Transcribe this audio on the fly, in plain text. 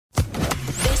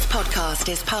podcast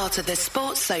is part of the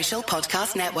Sports Social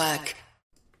Podcast Network.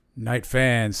 Night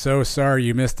fans, so sorry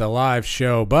you missed the live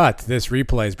show, but this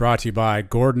replay is brought to you by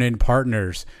Gordon &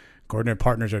 Partners. Gordon &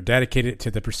 Partners are dedicated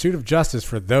to the pursuit of justice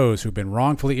for those who've been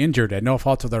wrongfully injured at no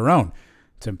fault of their own.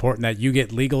 It's important that you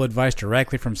get legal advice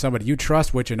directly from somebody you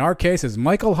trust, which in our case is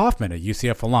Michael Hoffman, a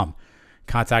UCF alum.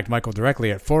 Contact Michael directly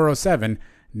at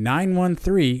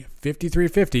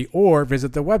 407-913-5350 or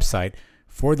visit the website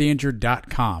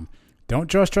fortheinjured.com. Don't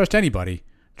just trust anybody.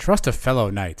 Trust a fellow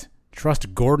knight.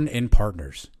 Trust Gordon &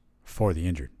 Partners for the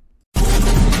injured.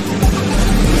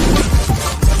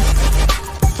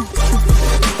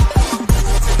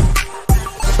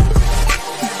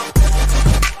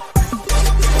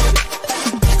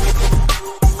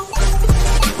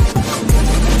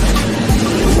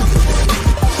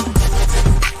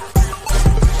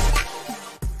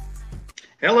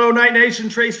 Hello, Night Nation.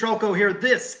 Trey Strelko here.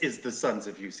 This is the Sons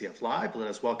of UCF Live. Let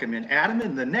us welcome in Adam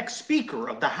and the next speaker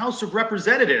of the House of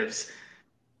Representatives,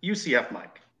 UCF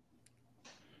Mike.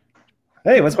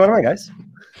 Hey, what's going on, guys?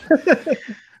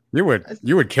 You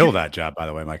would kill that job, by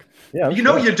the way, Mike. Yeah, you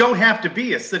know you don't have to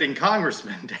be a sitting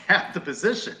congressman to have the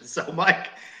position. So, Mike,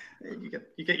 you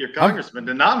get your congressman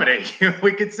to nominate you.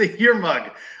 We could see your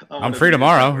mug. I'm free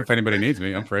tomorrow if anybody needs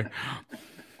me. I'm free.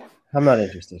 I'm not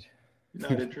interested.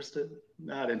 Not interested?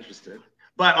 Not interested.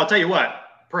 But I'll tell you what,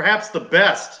 perhaps the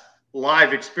best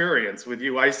live experience with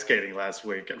you ice skating last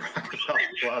week at Rockefeller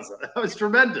Plaza. That was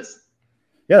tremendous.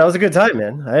 Yeah, that was a good time,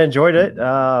 man. I enjoyed it.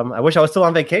 I wish I was still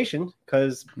on vacation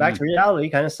because back to reality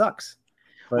kind of sucks.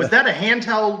 But, was that a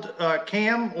handheld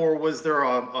cam or was there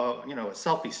a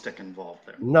selfie stick involved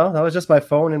there? No, that was just my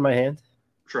phone in my hand.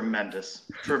 Tremendous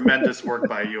work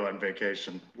by you on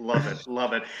vacation. Love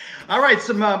it. All right,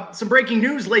 some breaking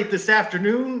news late this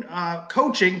afternoon.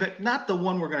 Coaching, but not the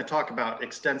one we're going to talk about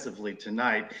extensively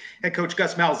tonight. Head coach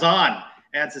Gus Malzahn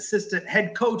adds assistant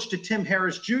head coach to Tim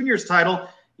Harris Jr.'s title.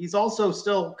 He's also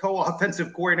still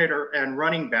co-offensive coordinator and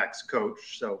running backs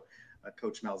coach. So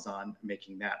Coach Malzahn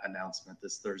making that announcement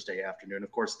this Thursday afternoon.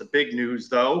 Of course, the big news,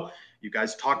 though, you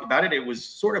guys talked about it. It was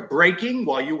sort of breaking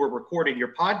while you were recording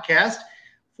your podcast.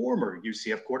 Former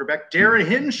UCF quarterback Darren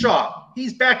Hinshaw.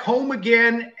 He's back home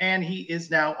again, and he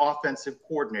is now offensive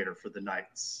coordinator for the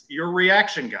Knights. Your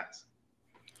reaction, guys?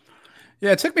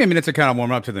 Yeah, it took me a minute to kind of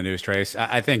warm up to the news, Trace.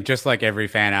 I think just like every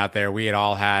fan out there, we had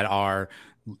all had our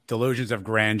delusions of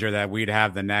grandeur that we'd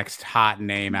have the next hot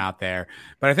name out there.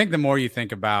 But I think the more you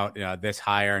think about this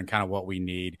hire and kind of what we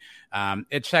need,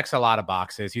 it checks a lot of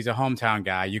boxes. He's a hometown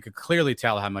guy. You could clearly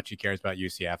tell how much he cares about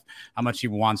UCF, how much he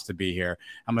wants to be here,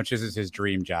 how much this is his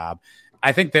dream job.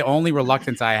 I think the only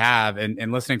reluctance I have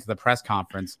in listening to the press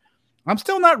conference, I'm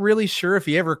still not really sure if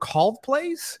he ever called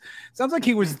plays. Sounds like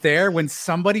he was there when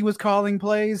somebody was calling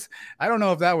plays. I don't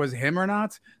know if that was him or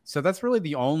not. So that's really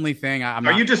the only thing I'm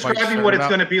not. Are you describing sure what about. It's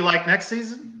going to be like next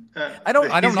season? I don't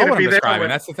know what I'm describing.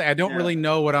 That's the thing. I don't really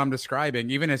know what I'm describing.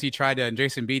 Even as he tried to, and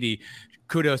Jason Beatty,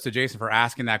 kudos to Jason for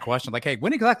asking that question. Like, hey,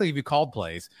 when exactly have you called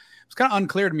plays? It's kind of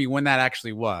unclear to me when that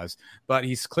actually was, but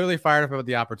he's clearly fired up about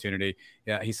the opportunity.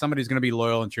 Yeah, he's somebody who's going to be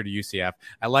loyal and true to UCF.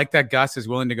 I like that Gus is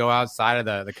willing to go outside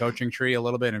of the coaching tree a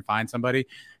little bit and find somebody.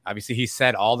 Obviously, he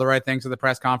said all the right things at the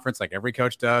press conference, like every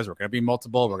coach does. We're going to be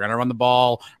multiple. We're going to run the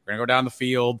ball. We're going to go down the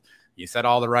field. You said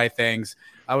all the right things.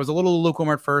 I was a little lukewarm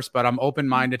at first, but I'm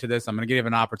open-minded to this. I'm going to give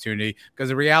him an opportunity because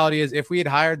the reality is if we had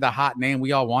hired the hot name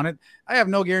we all wanted, I have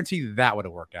no guarantee that would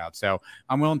have worked out. So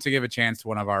I'm willing to give a chance to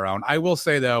one of our own. I will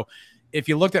say, though, if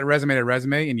you looked at resume to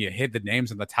resume and you hid the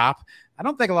names on the top, I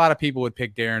don't think a lot of people would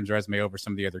pick Darren's resume over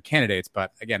some of the other candidates.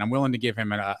 But again, I'm willing to give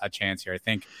him a chance here. I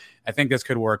think this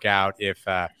could work out if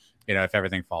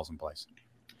everything falls in place.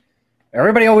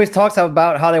 Everybody always talks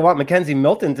about how they want Mackenzie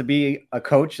Milton to be a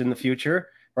coach in the future,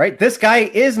 right? This guy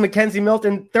is Mackenzie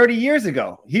Milton 30 years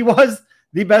ago. He was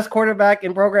the best quarterback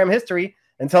in program history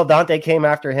until Dante came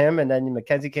after him and then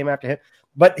Mackenzie came after him.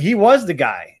 But he was the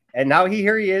guy. And now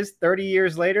here he is 30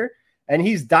 years later, and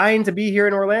he's dying to be here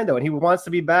in Orlando, and he wants to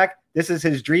be back. This is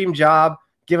his dream job.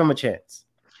 Give him a chance.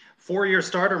 4-year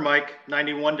starter, Mike,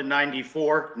 91 to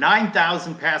 94,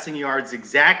 9,000 passing yards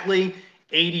exactly,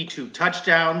 82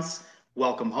 touchdowns.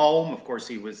 Welcome home. Of course,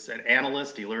 he was an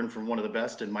analyst. He learned from one of the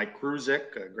best in Mike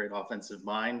Kruzik, a great offensive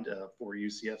mind for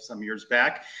UCF some years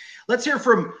back. Let's hear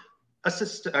from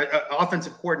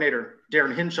offensive coordinator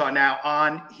Darren Hinshaw now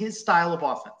on his style of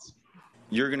offense.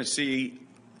 You're going to see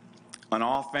an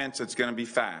offense that's going to be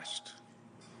fast.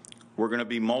 We're going to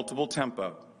be multiple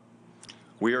tempo.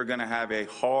 We are going to have a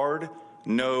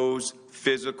hard-nosed,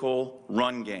 physical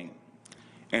run game.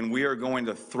 And we are going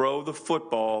to throw the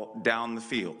football down the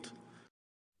field.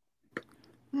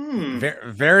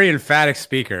 Very, very emphatic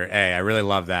speaker. Hey, I really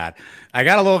love that. I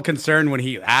got a little concerned when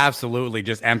he absolutely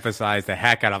just emphasized the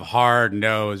heck out of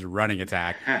hard-nosed running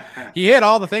attack. He hit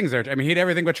all the things there. I mean, he hit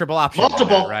everything but triple option.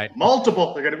 Multiple, right?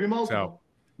 Multiple. They're going to be multiple. So,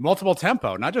 multiple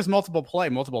tempo, not just multiple play,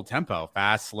 multiple tempo.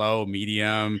 Fast, slow,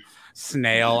 medium,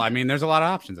 snail. I mean, there's a lot of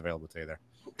options available to you there.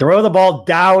 Throw the ball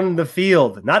down the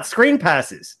field, not screen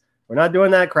passes. We're not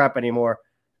doing that crap anymore.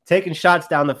 Taking shots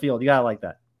down the field. You got to like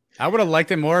that. I would have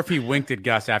liked it more if he winked at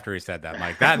Gus after he said that,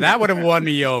 Mike. That would have won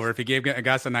me over if he gave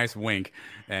Gus a nice wink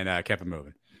and kept it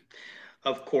moving.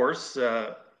 Of course,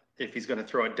 if he's going to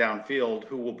throw it downfield,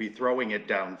 who will be throwing it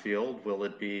downfield? Will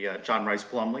it be John Rice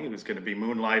Plumlee, who's going to be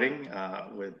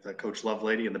moonlighting with Coach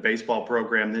Lovelady in the baseball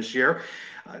program this year?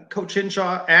 Coach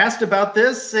Hinshaw asked about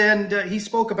this, and he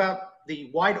spoke about the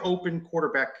wide open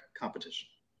quarterback competition.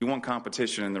 You want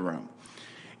competition in the room.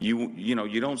 You know,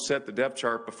 you don't set the depth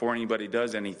chart before anybody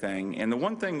does anything. And the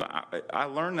one thing I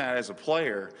learned that as a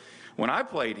player, when I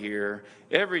played here,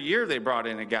 every year they brought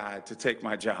in a guy to take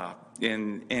my job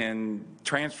and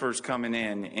transfers coming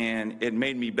in, and it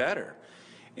made me better.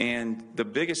 And the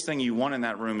biggest thing you want in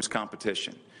that room is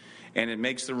competition, and it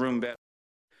makes the room better.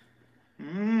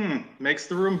 Makes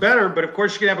the room better, but of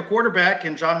course you can have a quarterback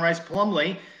in John Rice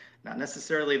Plumlee. Not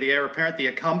necessarily the heir apparent, the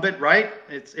incumbent, right?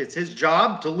 It's his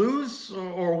job to lose,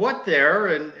 or what there,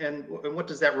 and what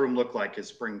does that room look like as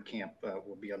spring camp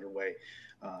will be underway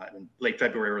in late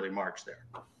February, early March there?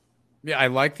 Yeah, I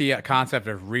like the concept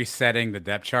of resetting the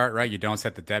depth chart, right? You don't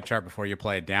set the depth chart before you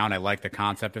play it down. I like the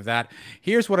concept of that.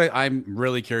 Here's what I'm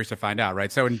really curious to find out,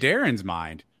 right? So in Darren's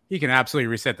mind, he can absolutely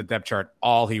reset the depth chart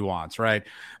all he wants, right?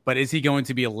 But is he going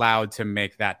to be allowed to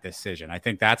make that decision? I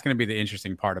think that's going to be the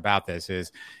interesting part about this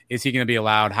is he going to be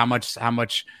allowed how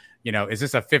much, you know, is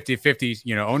this a 50-50,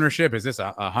 you know, ownership? Is this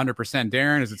a 100%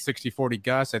 Darren? Is it 60-40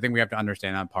 Gus? I think we have to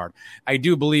understand that part. I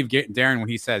do believe Darren when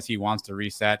he says he wants to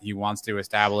reset, he wants to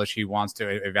establish, he wants to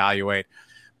evaluate,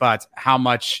 but how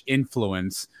much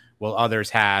influence will others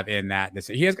have in that?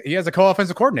 He has a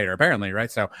co-offensive coordinator apparently,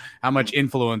 right? So how much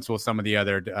influence will some of the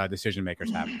other decision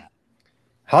makers have in that?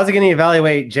 How's he going to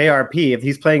evaluate JRP if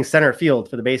he's playing center field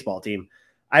for the baseball team?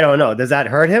 I don't know. Does that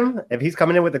hurt him if he's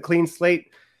coming in with a clean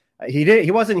slate?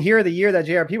 He wasn't here the year that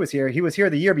JRP was here. He was here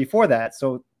the year before that.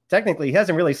 So technically he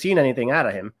hasn't really seen anything out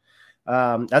of him.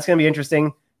 That's going to be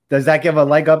interesting. Does that give a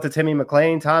leg up to Timmy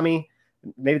McClain, Tommy?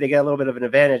 Maybe they get a little bit of an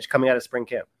advantage coming out of spring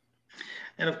camp.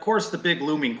 And of course, the big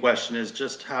looming question is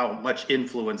just how much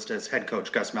influenced as head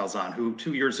coach Gus Malzahn, who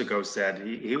 2 years ago said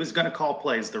he was going to call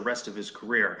plays the rest of his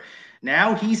career.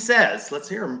 Now he says, let's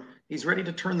hear him, he's ready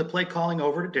to turn the play calling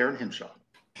over to Darren Hinshaw.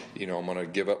 You know, I'm going to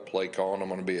give up play calling. I'm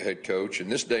going to be a head coach. In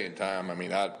this day and time, I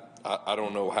mean, I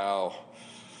don't know how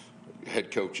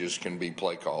head coaches can be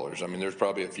play callers. I mean, there's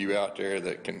probably a few out there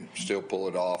that can still pull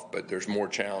it off, but there's more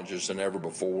challenges than ever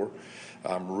before.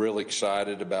 I'm really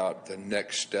excited about the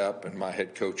next step in my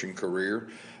head coaching career,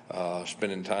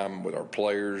 spending time with our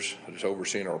players, just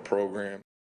overseeing our program.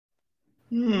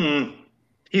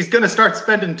 He's going to start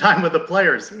spending time with the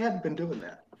players. He hadn't been doing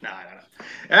that. No.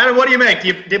 Adam, what do you make? Do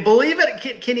you believe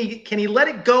it? Can he let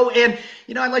it go? And,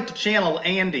 you know, I like to channel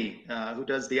Andy, who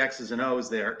does the X's and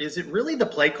O's there. Is it really the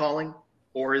play calling,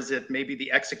 or is it maybe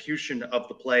the execution of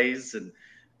the plays and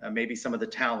maybe some of the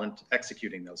talent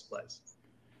executing those plays?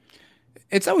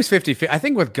 It's always 50-50. I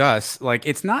think with Gus, like,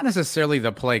 it's not necessarily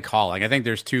the play calling. I think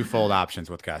there's twofold options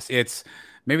with Gus. It's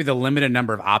maybe the limited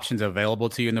number of options available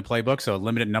to you in the playbook, so a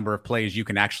limited number of plays you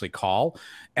can actually call.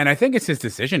 And I think it's his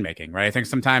decision-making, right? I think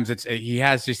sometimes he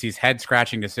has just these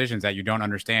head-scratching decisions that you don't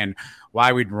understand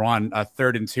why we'd run a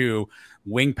 3rd and 2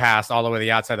 wing pass all the way to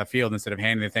the outside of the field instead of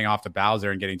handing the thing off to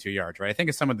Bowser and getting 2 yards, right? I think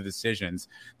it's some of the decisions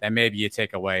that maybe you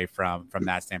take away from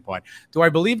that standpoint. Do I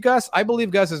believe Gus? I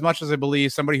believe Gus as much as I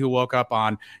believe somebody who woke up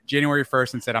on January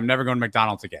 1st and said, I'm never going to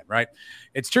McDonald's again, right?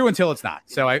 It's true until it's not.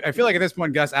 So I feel like at this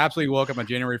point, Gus absolutely woke up on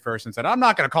January 1st and said, I'm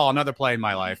not going to call another play in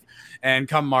my life. And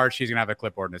come March, he's going to have a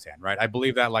clipboard in his hand, right? I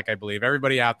believe that, like I believe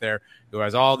everybody out there who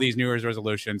has all these New Year's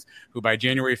resolutions, who by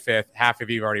January 5th, half of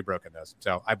you have already broken those.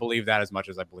 So I believe that as much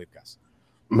as I believe Gus.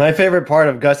 My favorite part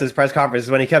of Gus's press conference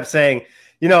is when he kept saying,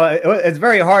 you know, it's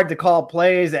very hard to call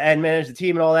plays and manage the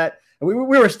team and all that. And we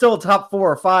were still top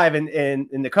 4 or 5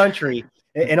 in the country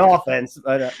in offense,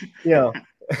 but you know,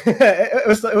 it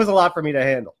was a lot for me to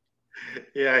handle.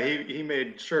 Yeah, he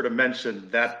made sure to mention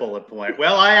that bullet point.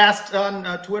 Well, I asked on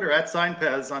Twitter, at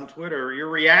SignPez on Twitter, your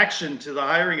reaction to the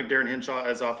hiring of Darren Hinshaw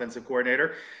as offensive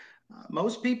coordinator.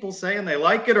 Most people saying they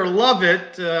like it or love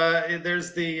it.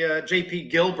 There's the J.P.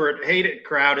 Gilbert hate it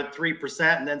crowd at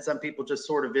 3%, and then some people just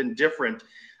sort of indifferent.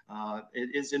 It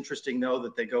is interesting, though,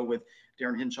 that they go with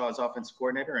Darren Hinshaw as offensive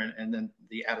coordinator and then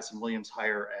the Addison Williams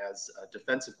hire as a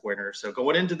defensive coordinator. So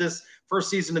going into this first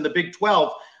season in the Big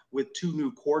 12 with two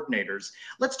new coordinators.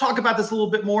 Let's talk about this a little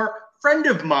bit more. Friend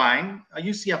of mine, a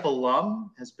UCF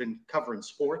alum, has been covering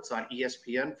sports on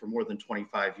ESPN for more than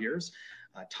 25 years.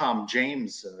 Tom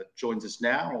James joins us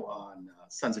now on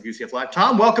Sons of UCF Live.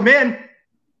 Tom, welcome in.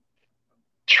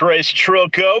 Trace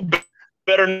Trilko,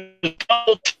 better than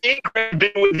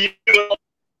been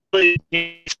with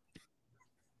you.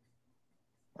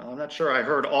 I'm not sure I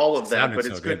heard all of that, but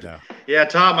it's so good. Though. Yeah,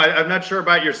 Tom, I'm not sure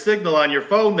about your signal on your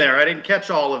phone there. I didn't catch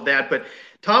all of that, but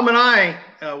Tom and I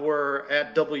were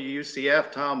at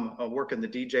WUCF. Tom working the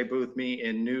DJ booth, me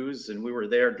in news, and we were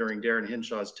there during Darren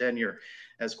Hinshaw's tenure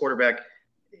as quarterback.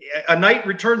 A night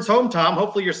returns home, Tom.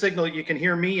 Hopefully your signal, you can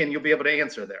hear me and you'll be able to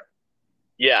answer there.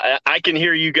 Yeah, I can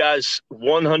hear you guys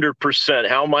 100%.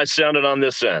 How am I sounding on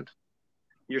this end?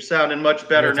 You're sounding much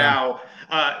better now.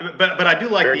 But I do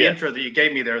like the intro that you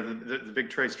gave me there, the big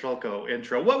Trace Trilko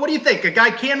intro. What do you think? A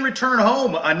guy can return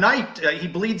home a night. He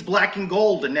bleeds black and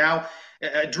gold, and now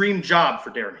a dream job for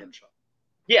Darren Hinshaw.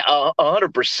 Yeah,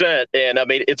 100%. And, I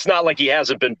mean, it's not like he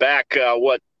hasn't been back,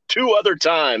 two other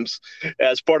times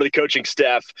as part of the coaching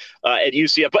staff at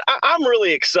UCF. But I'm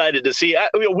really excited to see.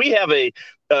 We have a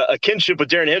kinship with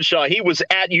Darren Hinshaw. He was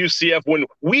at UCF when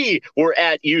we were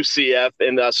at UCF,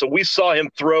 and so we saw him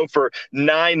throw for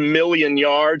 9 million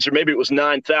yards, or maybe it was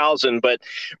 9,000. But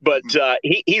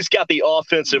he's got the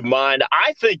offensive mind.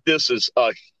 I think this is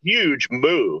a huge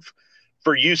move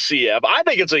for UCF. I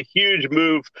think it's a huge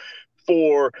move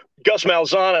for Gus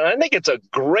Malzahn, and I think it's a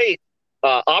great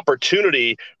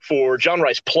opportunity for John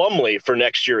Rice Plumlee for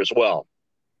next year as well.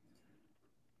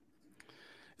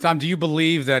 Tom, do you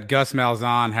believe that Gus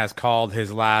Malzahn has called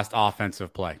his last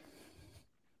offensive play?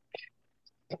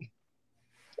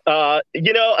 I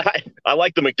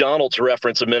like the McDonald's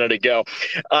reference a minute ago.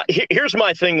 Here's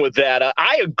my thing with that.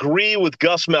 I agree with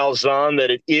Gus Malzahn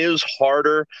that it is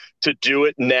harder to do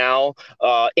it now.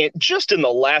 And just in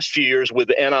the last few years with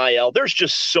NIL, there's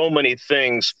just so many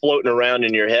things floating around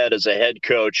in your head as a head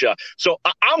coach. So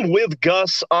I'm with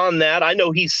Gus on that. I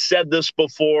know he's said this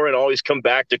before and always come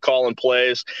back to calling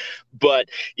plays. But,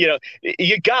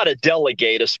 you got to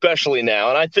delegate, especially now.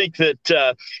 And I think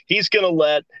that he's going to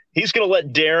let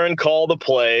Darren call the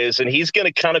plays, and he's going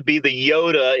to kind of be the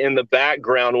Yoda in the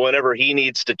background whenever he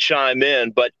needs to chime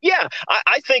in. But, yeah,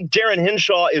 I think Darren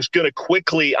Hinshaw is going to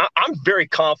quickly – I'm very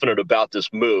confident about this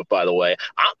move, by the way.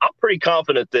 I'm pretty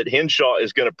confident that Hinshaw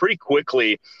is going to pretty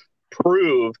quickly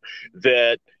prove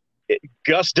that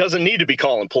Gus doesn't need to be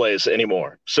calling plays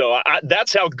anymore. So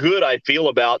that's how good I feel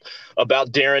about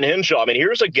Darren Hinshaw. I mean,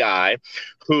 here's a guy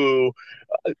who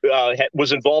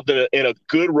was involved in a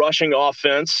good rushing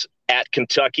offense at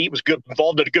Kentucky. He was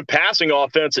involved in a good passing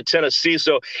offense at Tennessee.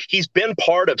 So he's been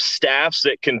part of staffs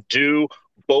that can do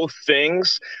both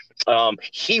things.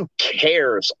 He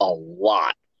cares a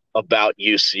lot about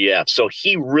UCF. So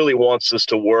he really wants this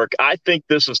to work. I think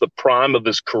this is the prime of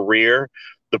his career,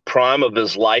 the prime of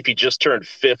his life. He just turned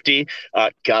 50.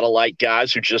 Gotta like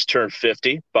guys who just turned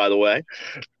 50, by the way.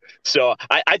 So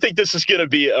I think this is going to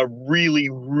be a really,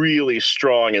 really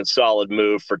strong and solid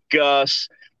move for Gus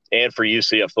and for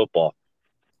UCF football.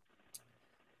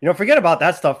 Forget about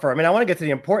that stuff I want to get to the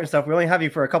important stuff. We only have you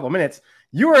for a couple of minutes.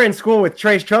 You were in school with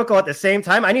Trace Trilko at the same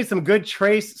time. I need some good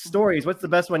Trace stories. What's the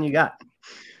best one you got?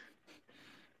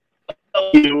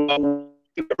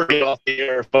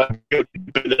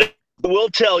 Will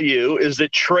tell you is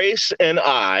that Trace and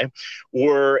I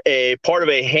were a part of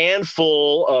a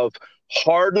handful of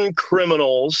hardened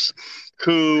criminals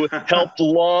who helped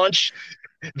launch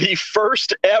the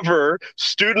first ever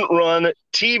student-run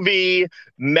TV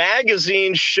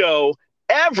magazine show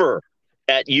ever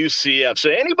at UCF. So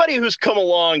anybody who's come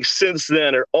along since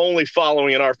then are only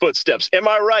following in our footsteps. Am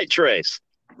I right, Trace?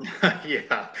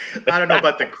 Yeah, I don't know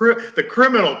about the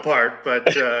criminal part,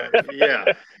 but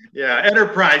yeah,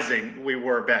 enterprising we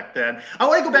were back then. I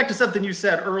want to go back to something you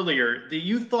said earlier, that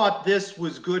you thought this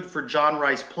was good for John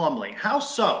Rice Plumlee. How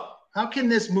so? How can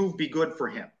this move be good for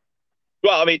him?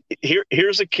 Well, I mean,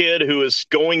 here's a kid who is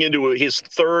going into his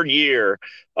third year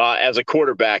as a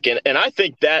quarterback, and I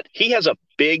think that he has a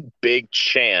big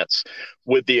chance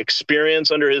with the experience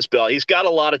under his belt. He's got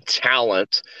a lot of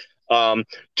talent.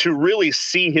 To really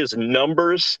see his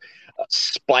numbers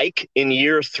spike in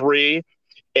year 3.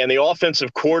 And the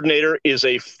offensive coordinator is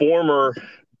a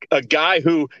guy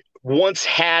who once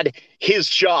had his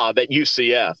job at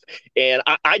UCF. And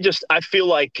I feel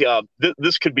like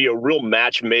this could be a real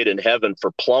match made in heaven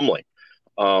for Plumlee,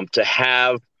 to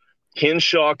have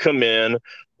Hinshaw come in,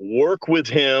 work with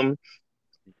him,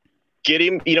 get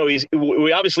him.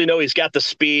 We obviously know he's got the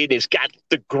speed. He's got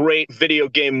the great video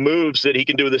game moves that he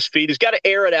can do with his feet. He's got to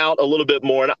air it out a little bit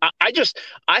more. And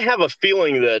I have a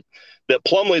feeling that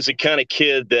Plumlee is the kind of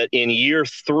kid that in year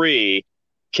 3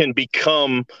 can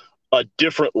become a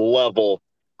different level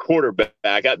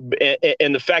quarterback.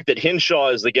 And the fact that Hinshaw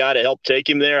is the guy to help take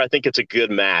him there, I think it's a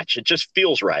good match. It just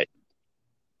feels right.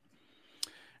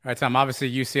 All right, Tom,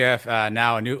 obviously UCF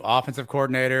now a new offensive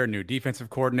coordinator, new defensive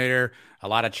coordinator, a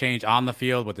lot of change on the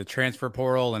field with the transfer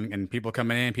portal and people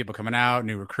coming in, people coming out,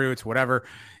 new recruits, whatever.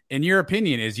 In your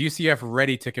opinion, is UCF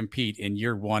ready to compete in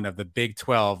year 1 of the Big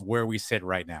 12 where we sit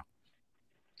right now?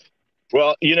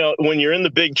 Well, when you're in the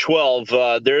Big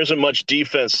 12, there isn't much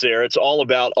defense there. It's all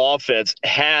about offense.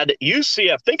 Had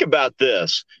UCF, think about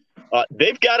this,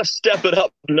 they've got to step it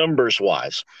up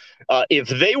numbers-wise. If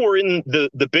they were in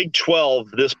the Big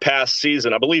 12 this past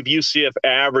season, I believe UCF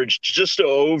averaged just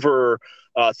over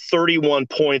 31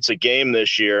 points a game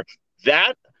this year.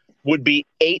 That would be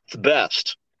 8th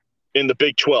best in the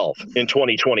Big 12 in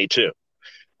 2022.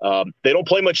 They don't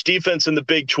play much defense in the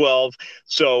Big 12,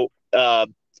 so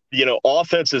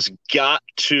offense has got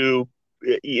to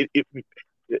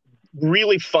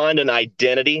really find an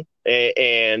identity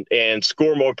and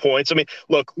score more points. I mean,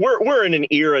 look, we're in an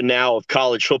era now of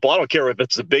college football. I don't care if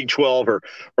it's the Big 12 or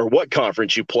what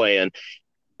conference you play in.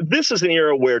 This is an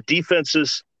era where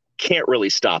defenses can't really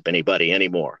stop anybody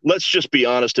anymore. Let's just be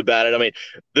honest about it. I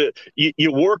mean,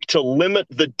 you work to limit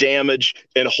the damage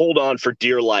and hold on for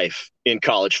dear life in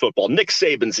college football. Nick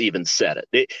Saban's even said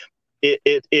it.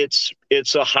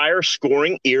 It's a higher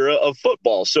scoring era of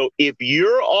football. So if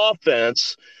your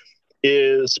offense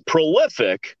is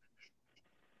prolific,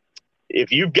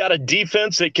 if you've got a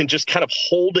defense that can just kind of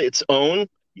hold its own,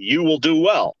 you will do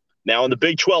well. Now in the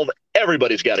Big 12,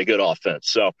 everybody's got a good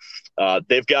offense. So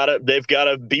they've got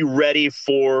to be ready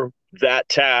for that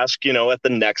task, at the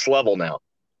next level now.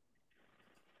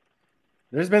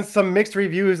 There's been some mixed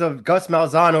reviews of Gus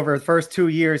Malzahn over the first 2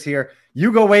 years here.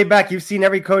 You go way back. You've seen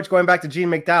every coach going back to Gene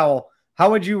McDowell. How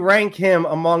would you rank him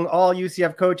among all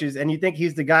UCF coaches? And you think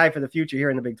he's the guy for the future here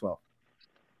in the Big 12?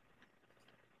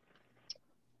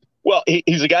 Well,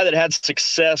 he's a guy that had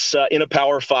success in a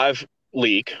Power 5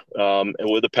 league and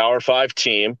with a Power 5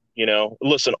 team.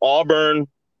 Listen, Auburn,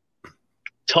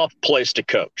 tough place to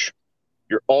coach.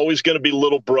 You're always going to be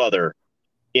little brother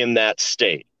in that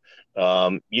state.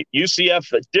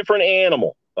 UCF, a different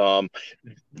animal.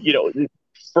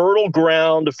 Fertile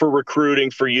ground for recruiting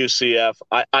for UCF.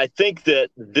 I think that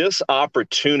this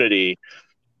opportunity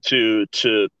to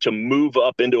move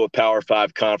up into a Power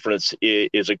 5 conference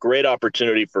is a great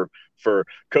opportunity for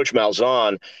Coach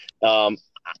Malzahn.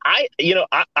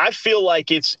 I feel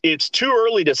like it's too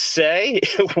early to say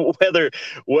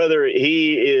whether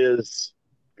he is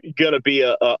going to be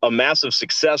a massive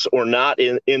success or not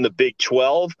in the Big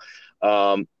 12.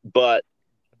 But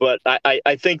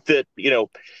I think that,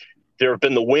 there have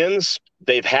been the wins.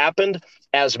 They've happened.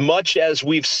 As much as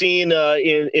we've seen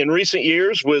in recent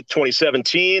years with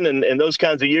 2017 and those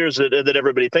kinds of years that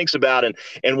everybody thinks about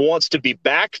and wants to be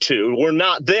back to, we're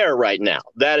not there right now.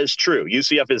 That is true.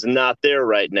 UCF is not there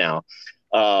right now.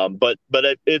 But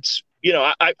it's,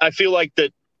 I feel like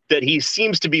that he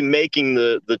seems to be making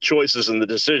the choices and the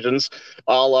decisions,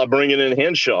 a la bringing in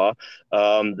Hinshaw,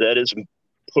 that is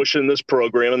pushing this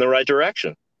program in the right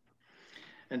direction.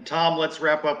 And Tom, let's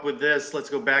wrap up with this. Let's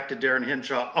go back to Darren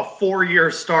Hinshaw, a 4-year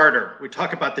starter. We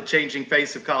talk about the changing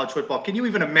face of college football. Can you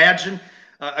even imagine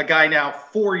a guy now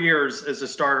 4 years as a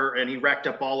starter, and he racked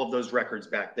up all of those records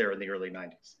back there in the early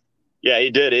 90s? Yeah, he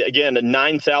did. Again,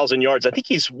 9,000 yards. I think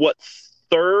he's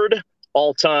third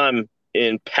all-time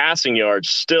in passing yards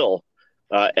still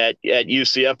at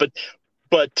UCF.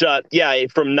 But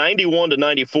from 91 to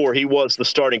 94, he was the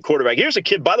starting quarterback. Here's a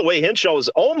kid, by the way, Hinshaw was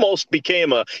almost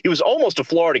a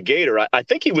Florida Gator. I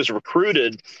think he was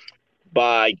recruited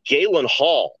by Galen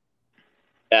Hall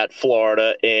at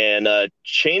Florida and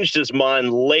changed his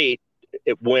mind late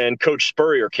when Coach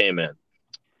Spurrier came in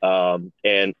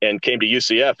and came to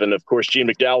UCF. And, of course, Gene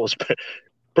McDowell was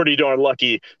pretty darn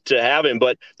lucky to have him.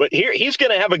 But here he's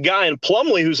going to have a guy in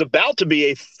Plumlee who's about to be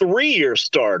a 3-year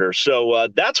starter. So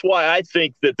that's why I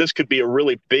think that this could be a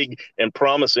really big and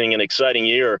promising and exciting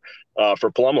year for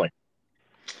Plumlee.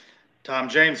 Tom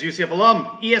James, UCF alum,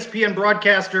 ESPN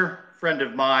broadcaster, friend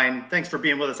of mine. Thanks for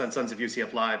being with us on Sons of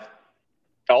UCF Live.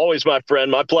 Always my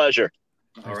friend. My pleasure.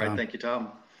 All right. Thank you,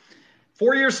 Tom.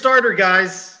 4-year starter,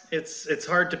 guys. It's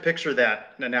hard to picture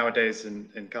that nowadays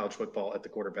in college football at the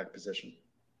quarterback position.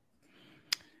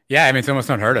 Yeah, I mean, it's almost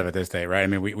unheard of at this day, right? I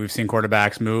mean, we've seen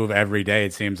quarterbacks move every day,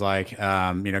 it seems like.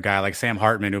 A guy like Sam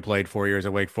Hartman, who played 4 years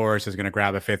at Wake Forest, is going to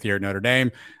grab a 5th year at Notre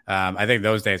Dame. I think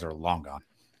those days are long gone.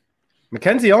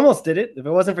 McKenzie almost did it if it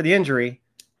wasn't for the injury.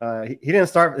 He didn't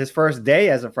start his first day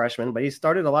as a freshman, but he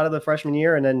started a lot of the freshman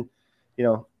year, and then,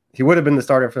 he would have been the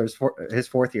starter for his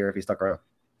 4th year if he stuck around.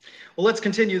 Well, let's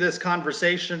continue this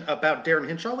conversation about Darin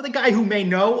Hinshaw with a guy who may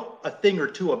know a thing or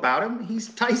two about him. He's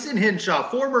Tyson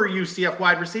Hinshaw, former UCF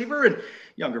wide receiver and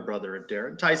younger brother of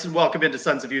Darin. Tyson, welcome into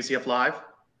Sons of UCF Live.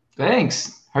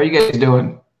 Thanks. How are you guys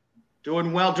doing?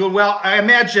 Doing well. I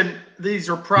imagine these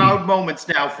are proud moments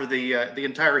now for the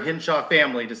entire Hinshaw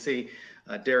family to see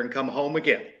Darin come home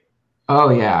again.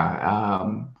 Oh, yeah.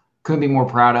 Couldn't be more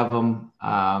proud of him.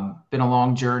 Been a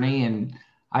long journey, and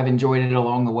I've enjoyed it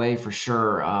along the way for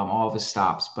sure, all of his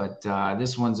stops. But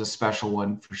this one's a special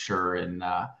one for sure. And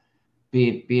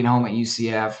being home at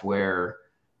UCF, where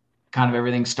kind of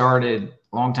everything started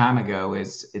a long time ago,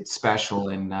 it's special,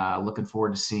 and looking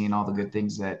forward to seeing all the good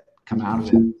things that come out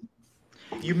of it.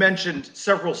 You mentioned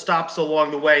several stops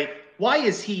along the way. Why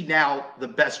is he now the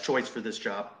best choice for this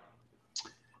job?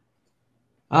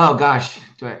 Oh gosh,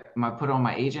 am I put on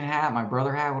my agent hat, my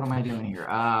brother hat? What am I doing here?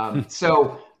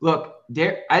 So look,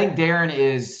 I think Darin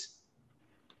is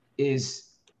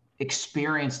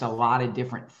experienced a lot of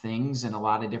different things in a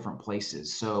lot of different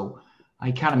places. So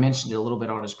I kind of mentioned it a little bit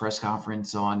on his press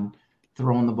conference on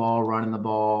throwing the ball, running the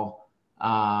ball.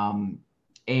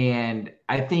 And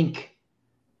I think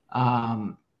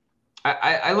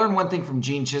I learned one thing from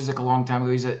Gene Chizik a long time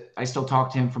ago. I still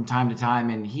talk to him from time to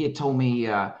time, and he had told me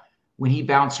when he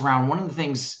bounced around, one of the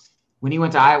things when he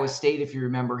went to Iowa State, if you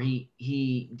remember,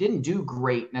 he didn't do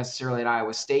great necessarily at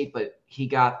Iowa State, but he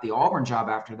got the Auburn job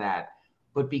after that.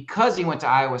 But because he went to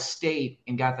Iowa State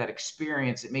and got that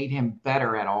experience, it made him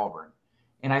better at Auburn.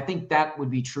 And I think that would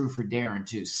be true for Darin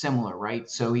too, similar, right?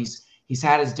 So he's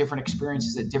had his different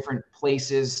experiences at different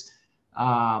places,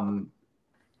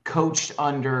 coached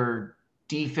under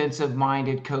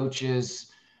defensive-minded coaches,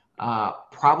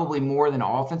 probably more than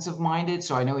offensive-minded.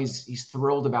 So I know he's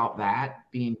thrilled about that,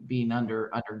 being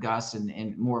under Gus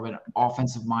and more of an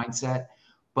offensive mindset.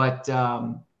 But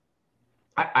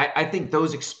I think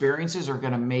those experiences are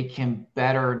going to make him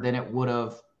better than it would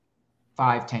have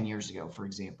 5-10 years ago, for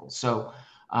example. So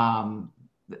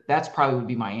that's probably would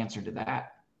be my answer to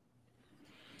that.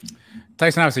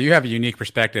 Tyson, obviously you have a unique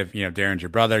perspective. Darin's your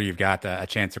brother. You've got a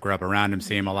chance to grow up around him,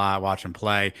 see him a lot, watch him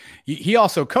play. He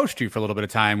also coached you for a little bit of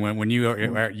time when you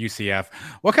were at UCF.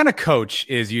 What kind of coach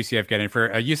is UCF getting? For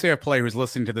a UCF player who's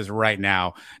listening to this right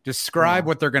now, describe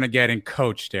what they're going to get in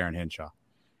Coach Darin Hinshaw.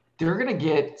 They're going to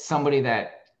get somebody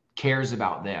that cares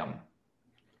about them.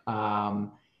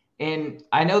 And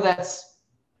I know that's,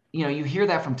 you hear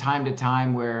that from time to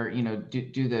time where,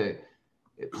 do the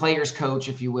players coach,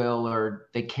 if you will, or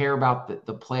they care about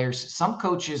the players. Some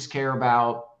coaches care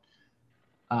about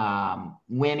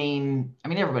winning. I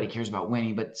mean, everybody cares about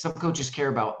winning, but some coaches care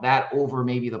about that over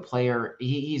maybe the player.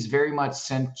 He's very much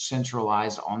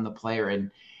centralized on the player. And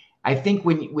I think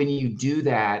when you do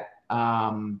that,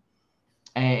 and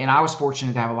I was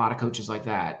fortunate to have a lot of coaches like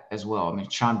that as well. I mean,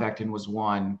 Sean Beckton was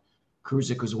one,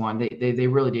 Kruzik was one. They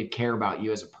really did care about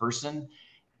you as a person.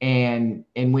 And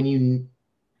when you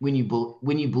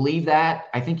believe that,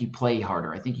 I think you play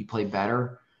harder. I think you play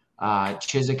better.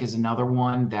 Chizik is another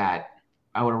one that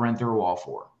I would have run through a wall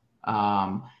for.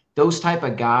 Those type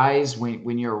of guys,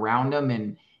 when you're around them,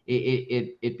 and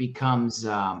it becomes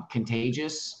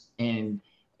contagious and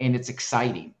it's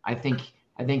exciting. I think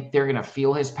they're going to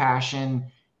feel his passion.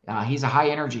 He's a high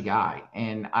energy guy,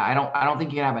 and I don't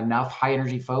think you can have enough high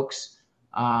energy folks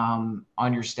on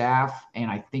your staff.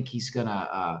 And I think he's going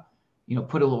to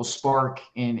put a little spark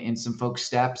in some folks'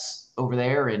 steps over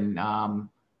there. And I'm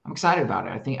excited about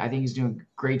it. I think he's doing a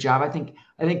great job. I think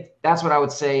that's what I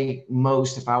would say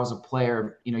most if I was a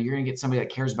player. You're going to get somebody that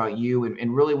cares about you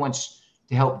and really wants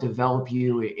to help develop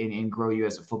you and grow you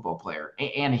as a football player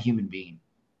and a human being.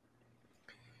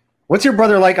 What's your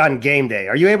brother like on game day?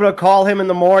 Are you able to call him in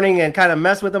the morning and kind of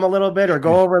mess with him a little bit or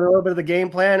go over a little bit of the game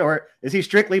plan, or is he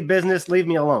strictly business, leave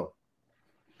me alone?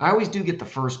 I always do get the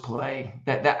first play.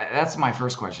 That's my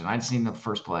first question. I just need the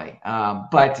first play.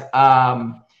 But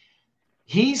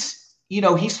he's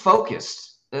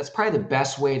focused. That's probably the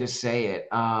best way to say it.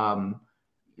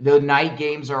 The night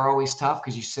games are always tough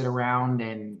because you sit around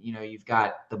and, you've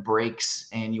got the breaks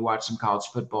and you watch some college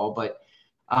football. But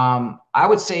I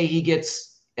would say he gets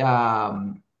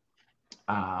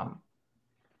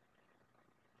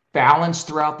balanced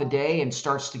throughout the day and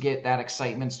starts to get that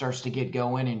excitement, starts to get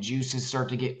going, and juices start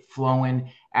to get flowing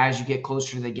as you get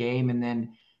closer to the game, and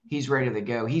then he's ready to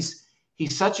go. He's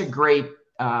he's such a great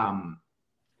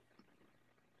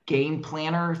game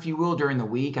planner, if you will, during the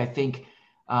week. I think,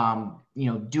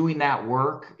 doing that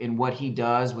work and what he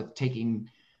does with taking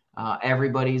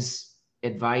everybody's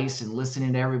advice and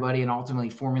listening to everybody and ultimately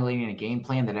formulating a game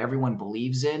plan that everyone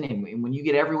believes in. And when you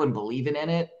get everyone believing in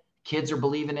it, kids are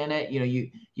believing in it,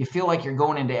 you feel like you're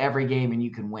going into every game and you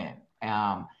can win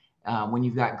when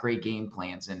you've got great game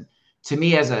plans. And to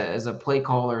me, as a play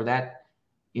caller, that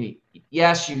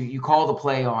yes, you call the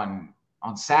play on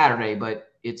Saturday,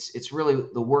 but it's really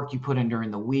the work you put in during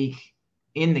the week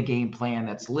in the game plan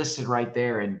that's listed right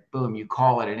there, and boom, you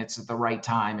call it, and it's at the right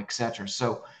time, etc.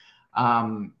 So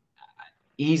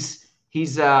he's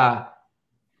a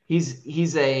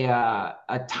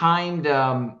timed,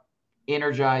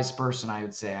 energized person.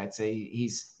 I'd say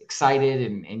he's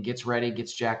excited and gets ready,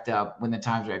 gets jacked up when the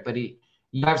time's right. But you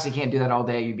obviously can't do that all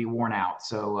day. You'd be worn out.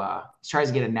 So he tries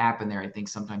to get a nap in there, I think,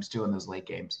 sometimes too, in those late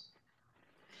games.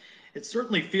 It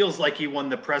certainly feels like he won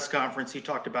the press conference. He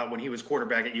talked about when he was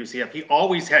quarterback at UCF, he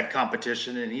always had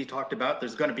competition, and he talked about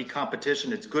there's going to be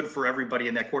competition. It's good for everybody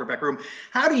in that quarterback room.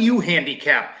 How do you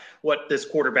handicap what this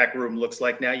quarterback room looks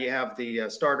like? Now you have the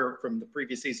starter from the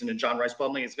previous season in John Rhys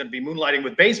Plumlee. It's going to be moonlighting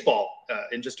with baseball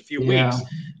in just a few weeks,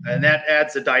 and that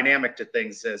adds a dynamic to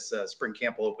things as spring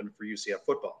camp will open for UCF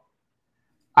football.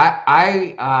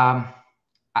 I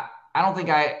don't think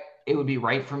it would be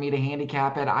right for me to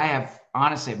handicap it. I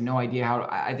honestly have no idea how.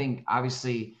 I think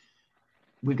obviously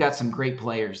we've got some great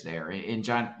players there, and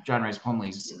John Rhys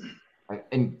Plumlee's an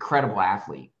incredible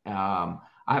athlete.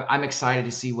 I'm excited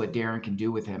to see what Darren can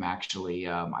do with him. Actually,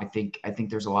 I think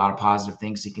there's a lot of positive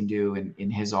things he can do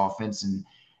in his offense,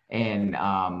 and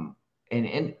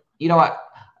you know what?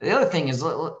 The other thing is,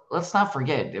 let's not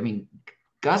forget. I mean,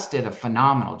 Gus did a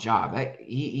phenomenal job.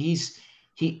 He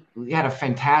had a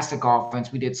fantastic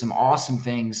offense. We did some awesome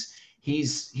things.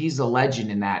 He's a legend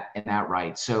in that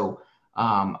right. So,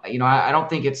 I don't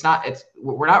think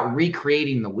we're not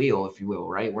recreating the wheel, if you will,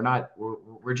 right?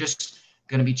 We're just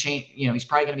going to be he's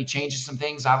probably going to be changing some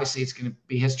things. Obviously it's going to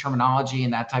be his terminology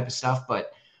and that type of stuff,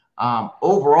 but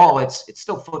overall it's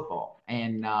still football.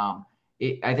 And I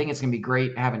think it's going to be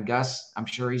great having Gus. I'm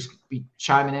sure he's be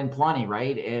chiming in plenty,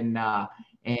 right? And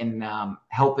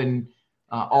helping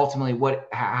ultimately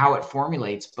how it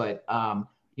formulates. But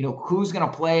who's going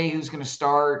to play, who's going to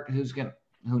start,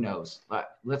 who knows?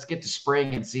 But let's get to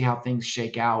spring and see how things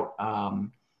shake out.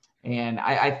 And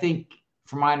I think,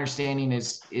 from my understanding,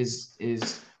 is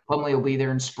Plumlee will be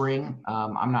there in spring.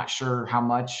 I'm not sure how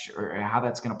much or how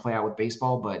that's going to play out with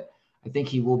baseball, but I think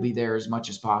he will be there as much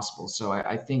as possible. So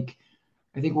I think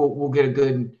we'll get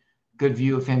a good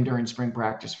view of him during spring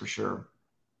practice for sure.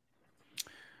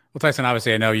 Well, Tyson,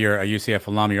 obviously, I know you're a UCF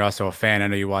alum. You're also a fan. I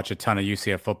know you watch a ton of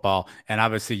UCF football, and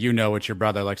obviously, you know what your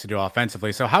brother likes to do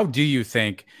offensively. So how do you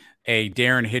think a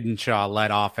Darren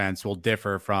Hiddenshaw-led offense will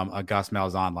differ from a Gus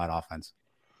Malzahn-led offense?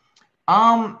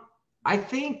 I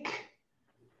think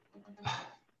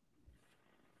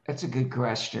that's a good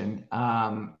question.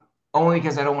 Only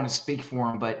because I don't want to speak for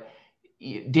him, but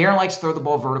Darren likes to throw the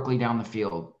ball vertically down the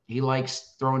field. He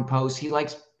likes throwing posts. He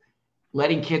likes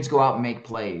letting kids go out and make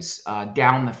plays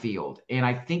down the field. And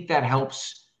I think that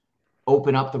helps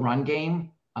open up the run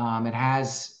game. It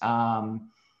has, I've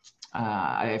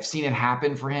seen it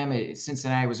happen for him.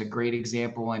 Cincinnati was a great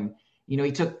example. And,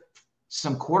 he took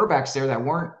some quarterbacks there that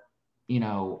weren't,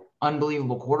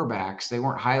 unbelievable quarterbacks. They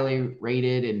weren't highly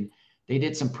rated, and they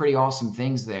did some pretty awesome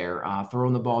things there,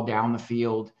 throwing the ball down the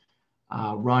field,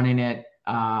 running it.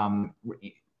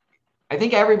 I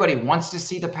think everybody wants to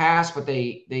see the pass, but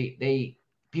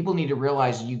people need to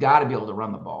realize you got to be able to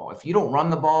run the ball. If you don't run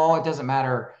the ball, it doesn't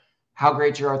matter how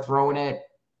great you are throwing it.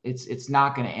 It's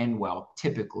not going to end well,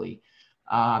 typically.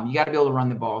 You got to be able to run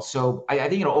the ball. So I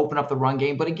think it'll open up the run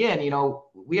game. But again,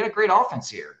 we had a great offense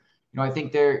here. I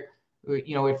think a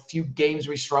few games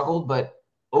we struggled, but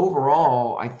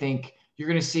overall, I think you're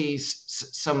going to see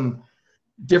some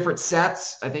different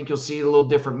sets. I think you'll see a little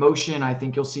different motion. I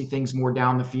think you'll see things more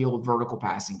down the field, vertical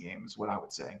passing game is what I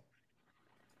would say.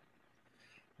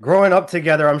 Growing up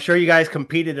together, I'm sure you guys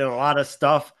competed in a lot of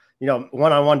stuff,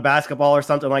 one-on-one basketball or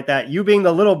something like that. You being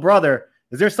the little brother,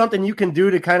 is there something you can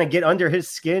do to kind of get under his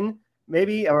skin,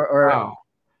 maybe? Or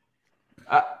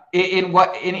in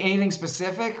anything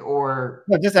specific, or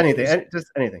no, just anything?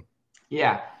 Just anything.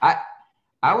 Yeah,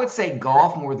 I would say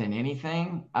golf more than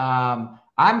anything.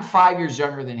 I'm 5 years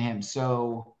younger than him.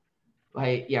 So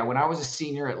when I was a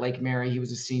senior at Lake Mary, he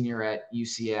was a senior at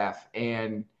UCF.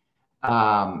 And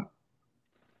I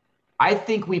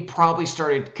think we probably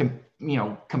started,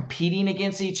 competing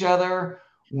against each other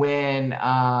when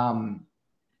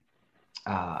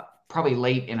probably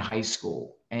late in high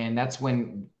school. And that's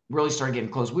when really started getting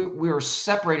close. We were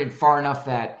separated far enough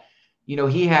that, he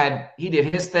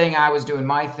did his thing. I was doing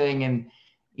my thing. And,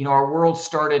 our world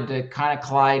started to kind of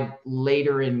collide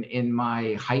later in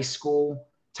my high school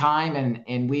time.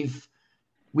 And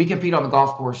we compete on the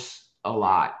golf course a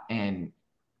lot. And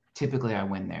typically I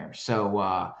win there. So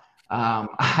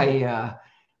I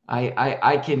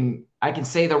can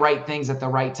say the right things at the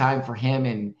right time for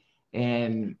him,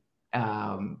 and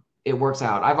it works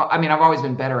out. I've always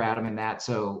been better at him in that,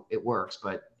 so it works.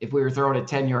 But if we were throwing a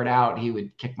 10-yard out, he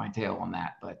would kick my tail on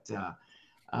that. But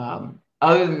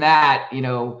other than that,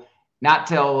 not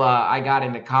till I got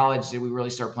into college did we really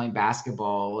start playing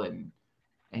basketball and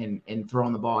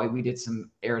throwing the ball. We did some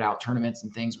aired out tournaments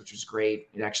and things, which was great.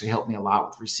 It actually helped me a lot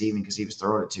with receiving because he was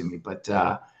throwing it to me. But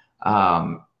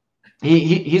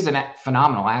he's a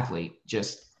phenomenal athlete.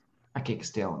 Just I kick his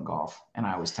tail in golf, and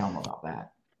I always tell him about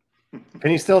that.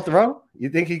 Can he still throw? You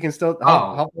think he can still?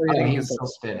 I think he can still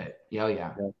spin it.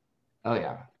 Oh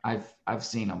yeah. I've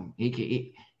seen him.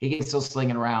 He can still sling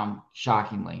it around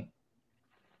shockingly.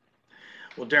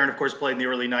 Well, Darren, of course, played in the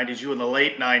early 90s, you in the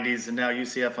late 90s, and now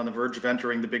UCF on the verge of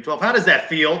entering the Big 12. How does that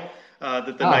feel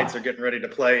that the Knights are getting ready to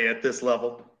play at this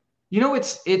level?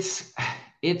 It's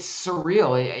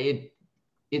surreal.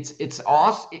 It's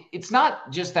awesome. It's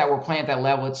not just that we're playing at that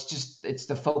level. It's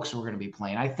the folks we're going to be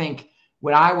playing. I think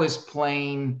when I was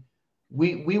playing,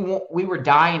 we were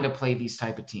dying to play these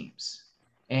type of teams.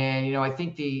 And, I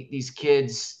think these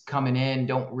kids coming in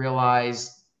don't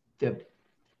realize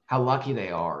how lucky they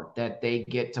are that they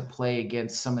get to play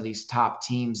against some of these top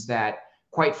teams that,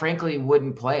 quite frankly,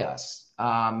 wouldn't play us.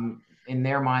 In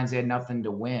their minds, they had nothing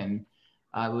to win.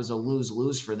 It was a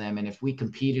lose-lose for them. And if we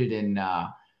competed and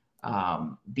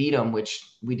beat them,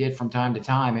 which we did from time to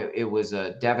time, it was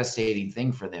a devastating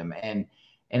thing for them. And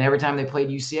every time they played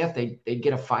UCF, they'd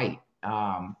get a fight.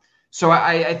 So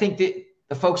I think that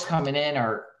the folks coming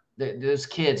in those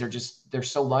kids they're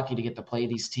so lucky to get to play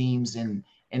these teams in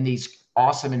these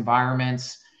awesome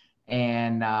environments.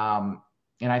 And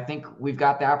I think we've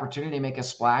got the opportunity to make a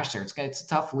splash there. It's a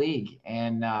tough league,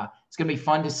 and it's going to be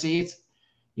fun to see. It's,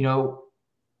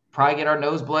 probably get our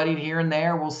nose bloodied here and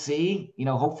there. We'll see,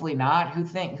 hopefully not.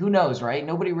 Who knows, right?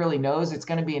 Nobody really knows. It's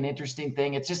going to be an interesting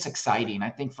thing. It's just exciting. I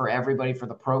think for everybody, for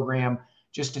the program,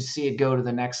 just to see it go to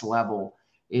the next level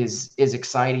is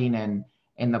exciting.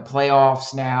 And the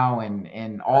playoffs now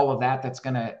and all of that,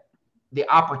 the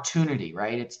opportunity,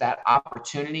 right? It's that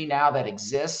opportunity now that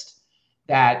exists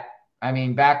that,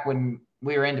 back when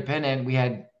we were independent, we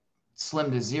had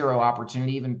slim to zero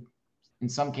opportunity. Even in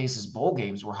some cases, bowl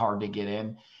games were hard to get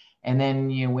in. And then,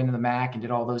 went to the MAC and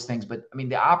did all those things. But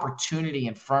the opportunity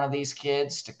in front of these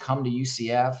kids to come to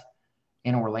UCF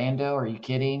in Orlando, are you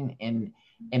kidding? And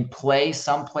play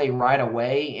right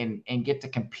away and get to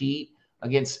compete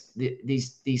against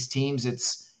these teams.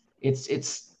 It's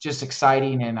just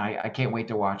exciting, and I can't wait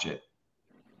to watch it.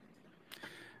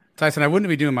 Tyson, I wouldn't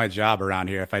be doing my job around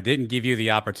here if I didn't give you the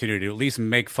opportunity to at least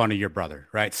make fun of your brother,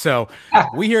 right? So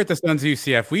we here at the Sons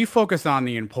UCF, we focus on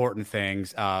the important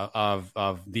things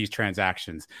of these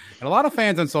transactions. And a lot of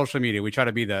fans on social media, we try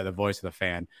to be the voice of the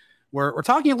fan. We're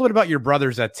talking a little bit about your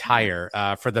brother's attire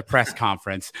for the press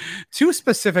conference. Two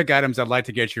specific items I'd like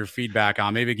to get your feedback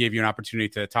on, maybe give you an opportunity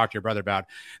to talk to your brother about.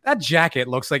 That jacket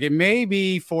looks like it may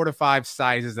be 4 to 5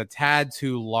 sizes, a tad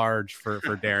too large for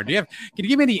Darren. Can you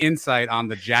give me any insight on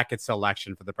the jacket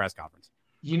selection for the press conference?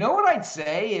 What I'd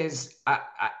say is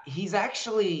he's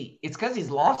actually, it's because he's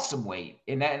lost some weight,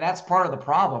 and that's part of the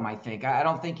problem, I think. I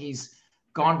don't think he's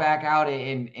gone back out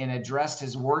and addressed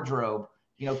his wardrobe.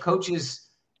 Coaches,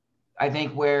 I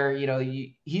think where,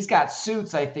 he's got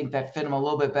suits, I think, that fit him a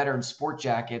little bit better in sport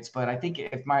jackets. But I think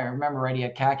if I remember right, he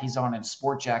had khakis on and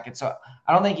sport jacket. So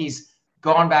I don't think he's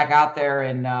gone back out there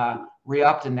and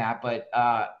re-upped in that. But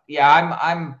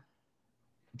I'm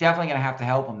definitely going to have to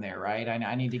help him there, right?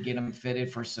 I need to get him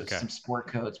fitted for some sport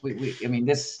coats.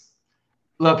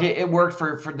 It worked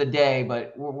for the day,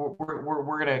 but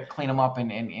we're going to clean them up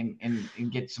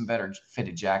and get some better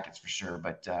fitted jackets for sure.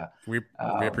 But we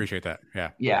appreciate that.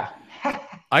 Yeah.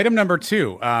 Item number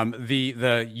 2, the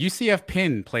UCF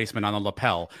pin placement on the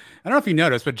lapel. I don't know if you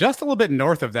noticed, but just a little bit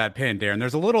north of that pin, Darren,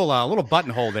 there's a little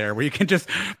buttonhole there where you can just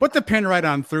put the pin right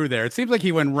on through there. It seems like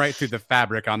he went right through the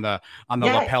fabric on the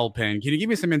lapel pin. Can you give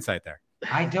me some insight there?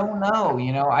 I don't know.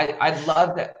 I'd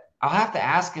love that. I'll have to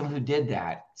ask him who did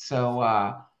that. So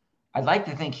I'd like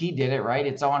to think he did it, right?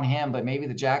 It's on him, but maybe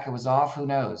the jacket was off. Who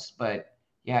knows? But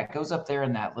yeah, it goes up there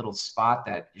in that little spot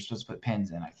that you're supposed to put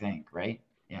pins in, I think, right?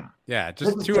 Yeah. Yeah,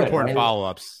 just two important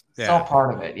follow-ups. It's all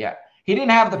part of it, yeah. He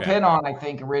didn't have the pin on, I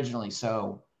think, originally,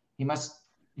 so he must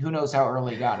who knows how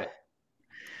early he got it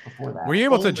before that. Were you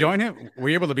able to join him? Were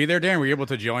you able to be there, Darren? Were you able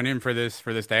to join him for this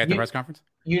day at the press conference?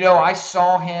 I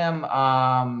saw him.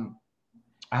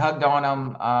 I hugged on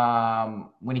him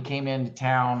when he came into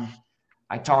town.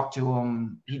 I talked to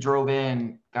him. He drove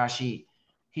in. Gosh, he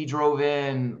drove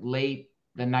in late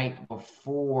the night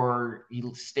before. He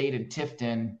stayed in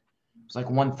Tifton. It was like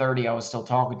 1:30. I was still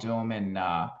talking to him, and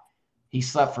he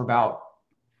slept for about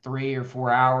 3 or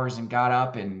 4 hours and got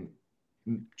up and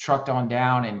trucked on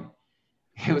down. And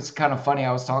it was kind of funny.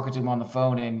 I was talking to him on the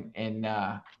phone, and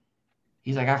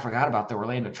he's like, I forgot about the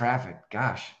Orlando traffic.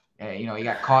 Gosh, he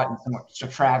got caught in some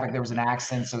traffic. There was an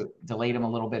accident, so it delayed him a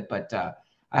little bit. But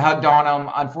I hugged on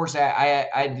him. Unfortunately, I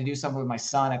had to do something with my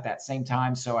son at that same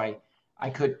time, so I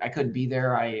couldn't be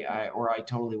there. I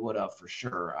totally would have for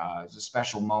sure. It was a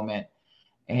special moment,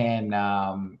 and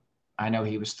I know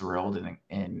he was thrilled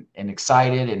and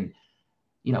excited and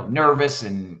nervous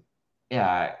and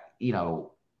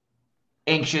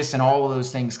anxious and all of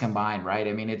those things combined, right?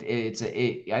 I mean,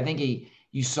 I think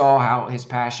you saw how his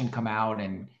passion come out,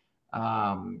 and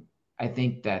I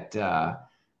think that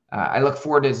I look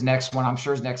forward to his next one. I'm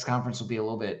sure his next conference will be a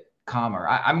little bit calmer.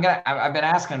 I've been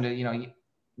asking him to,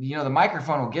 the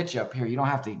microphone will get you up here. You don't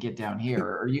have to get down here,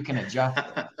 or you can adjust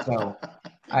it. So,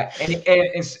 that's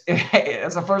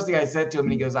the first thing I said to him,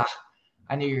 and he goes, I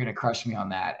knew you were going to crush me on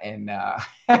that. And,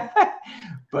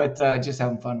 but just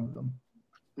having fun with him.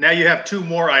 Now you have 2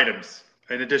 more items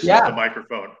in addition to the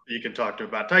microphone you can talk to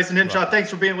about. Tyson Hinshaw, thanks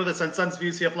for being with us on Sons of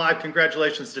UCF Live.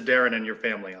 Congratulations to Darren and your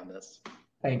family on this.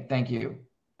 Thank you.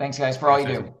 Thanks, guys, for all you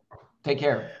do. Take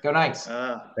care. Go Knights.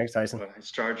 Thanks, Tyson. Let's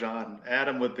charge on.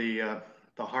 Adam with the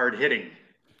hard-hitting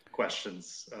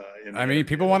questions.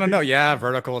 People want to know,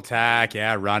 vertical attack,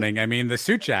 running. I mean, the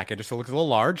suit jacket just looks a little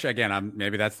large. Again,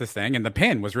 maybe that's this thing. And the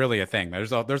pin was really a thing.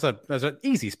 There's an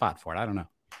easy spot for it. I don't know.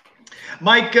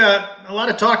 Mike, a lot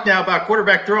of talk now about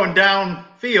quarterback throwing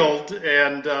downfield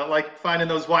and finding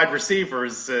those wide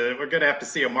receivers. We're going to have to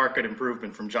see a market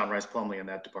improvement from John Rice Plumlee in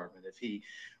that department if he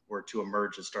were to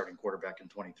emerge as starting quarterback in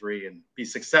 23 and be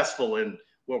successful in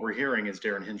what we're hearing is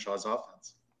Darren Hinshaw's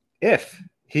offense. If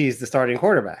he's the starting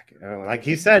quarterback. Like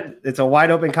he said, it's a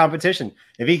wide open competition.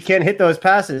 If he can't hit those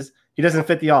passes, he doesn't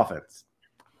fit the offense.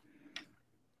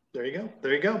 There you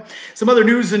go. Some other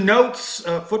news and notes.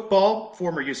 Football,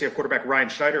 former UCF quarterback Ryan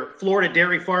Schneider, Florida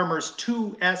Dairy Farmers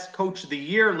 2S Coach of the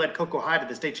Year, led Cocoa High to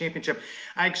the state championship.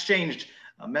 I exchanged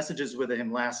messages with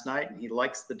him last night, and he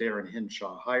likes the Darren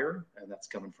Hinshaw hire, and that's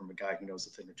coming from a guy who knows a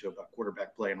thing or two about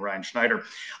quarterback play, and Ryan Schneider.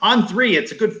 On 3,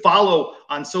 it's a good follow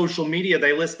on social media.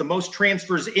 They list the most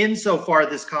transfers in so far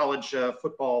this college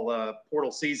football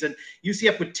portal season.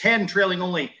 UCF with 10, trailing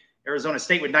only Arizona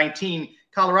State with 19.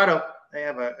 Colorado, they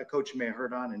have a coach you may have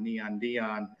heard on, and Neon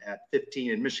Dion at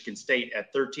 15, and Michigan State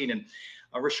at 13. And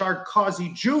Rashard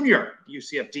Causey Jr.,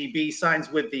 UCF DB, signs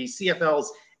with the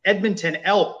CFL's Edmonton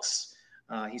Elks.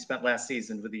 He spent last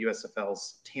season with the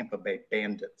USFL's Tampa Bay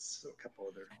Bandits. So a couple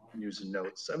other news and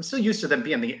notes. I'm still used to them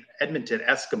being the Edmonton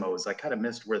Eskimos. I kind of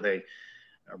missed where they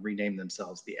renamed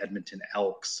themselves the Edmonton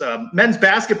Elks. Men's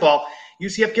basketball,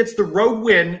 UCF gets the road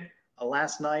win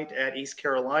last night at East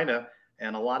Carolina.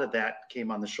 And a lot of that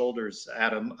came on the shoulders,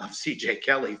 Adam, of C.J.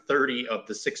 Kelly, 30 of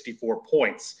the 64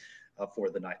 points for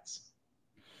the Knights.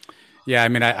 Yeah, I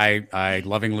mean, I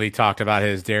lovingly talked about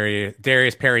his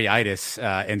Darius Perry-itis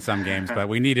in some games, but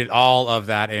we needed all of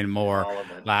that and more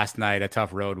last night. A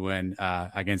tough road win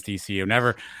against ECU.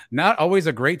 Not always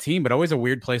a great team, but always a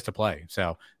weird place to play.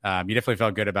 So you definitely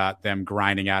felt good about them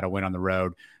grinding out a win on the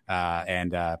road.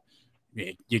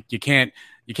 You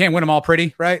can't win them all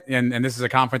pretty, right? And this is a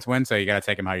conference win, so you got to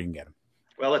take them how you can get them.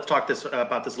 Well, let's talk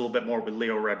about this a little bit more with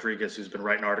Leo Rodriguez, who's been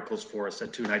writing articles for us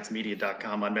at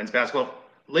twonightsmedia.com on men's basketball.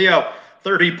 Leo,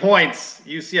 30 points.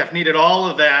 UCF needed all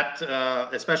of that,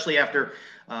 especially after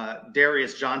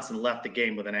Darius Johnson left the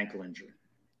game with an ankle injury.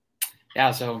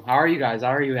 Yeah, so how are you guys? How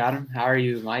are you, Adam? How are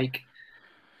you, Mike?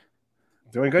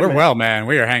 Doing good. We're well, man.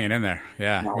 We are hanging in there.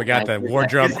 Yeah, we got the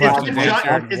wardrobe question.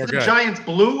 Is the Giants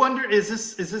blue under? Is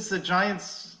this the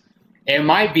Giants? It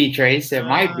might be, Trace. It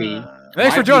might be.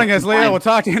 Thanks for joining us, Leo. We'll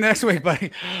talk to you next week,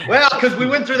 buddy. Well, because we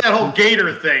went through that whole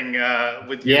Gator thing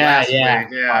with you last week.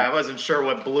 Yeah, I wasn't sure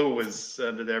what blue was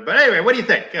under there. But anyway, what do you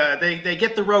think? They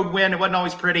get the road win. It wasn't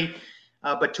always pretty,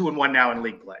 but 2-1 now in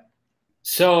league play.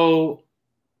 So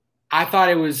I thought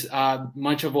it was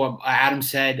much of what Adam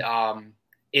said.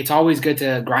 It's always good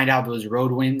to grind out those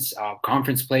road wins.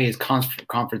 Conference play is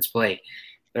conference play.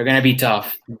 They're going to be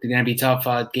tough. They're going to be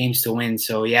tough games to win.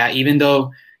 So, yeah, even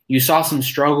though you saw some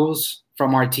struggles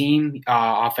from our team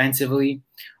offensively,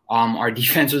 our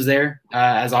defense was there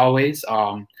as always.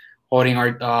 holding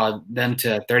them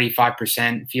to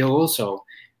 35% field goals. So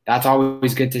that's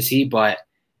always good to see. But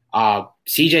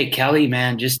CJ Kelly,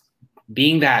 man, just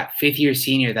being that fifth-year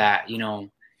senior that,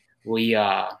 we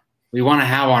want to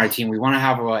have on our team. We want to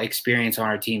have experience on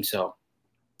our team. So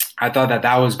I thought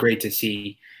that was great to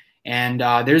see. And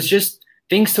there's just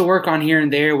things to work on here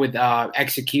and there with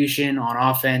execution on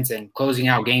offense and closing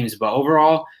out games. But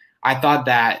overall, I thought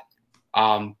that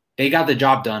they got the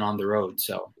job done on the road.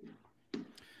 So,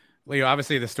 Leo,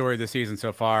 obviously the story of the season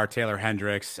so far, Taylor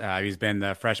Hendricks, he's been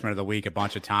the freshman of the week a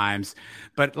bunch of times.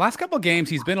 But last couple of games,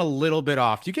 he's been a little bit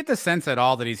off. Do you get the sense at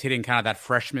all that he's hitting kind of that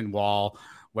freshman wall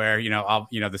where,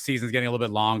 the season's getting a little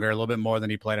bit longer, a little bit more than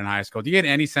he played in high school? Do you get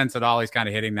any sense at all he's kind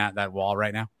of hitting that wall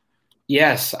right now?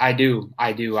 Yes, I do.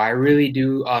 I really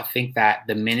do think that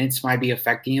the minutes might be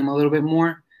affecting him a little bit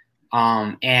more.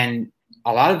 And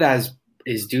a lot of that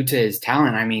is due to his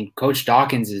talent. I mean, Coach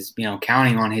Dawkins is,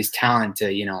 counting on his talent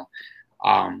to,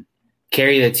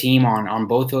 carry the team on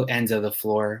both ends of the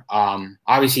floor.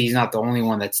 Obviously, he's not the only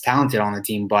one that's talented on the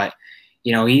team, but,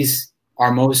 he's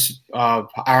our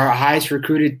highest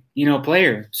recruited,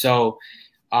 player. So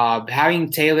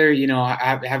having Taylor,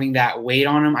 having that weight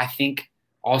on him, I think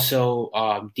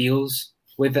also deals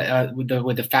with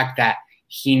the fact that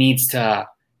he needs to,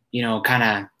 kind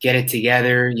of get it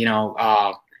together,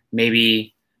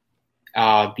 maybe,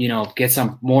 get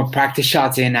some more practice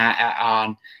shots in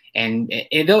and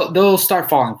they'll start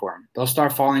falling for him. They'll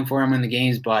start falling for him in the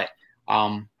games, but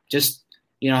just,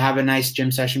 have a nice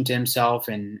gym session to himself,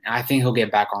 and I think he'll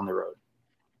get back on the road.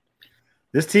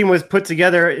 This team was put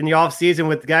together in the offseason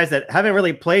with guys that haven't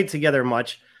really played together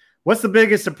much. What's the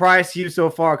biggest surprise to you so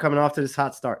far coming off to this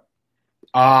hot start?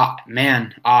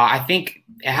 I think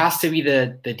it has to be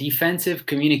the defensive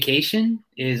communication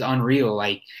is unreal.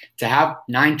 Like to have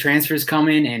 9 transfers come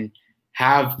in and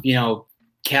have,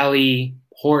 Kelly,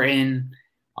 Horton,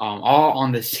 all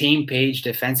on the same page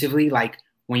defensively. Like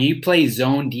when you play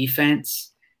zone defense,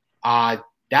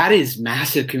 that is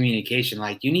massive communication.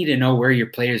 Like you need to know where your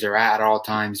players are at all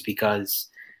times because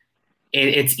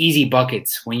it's easy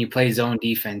buckets when you play zone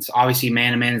defense. Obviously,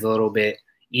 man-to-man is a little bit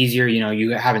easier.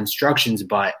 You have instructions,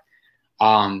 but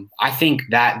I think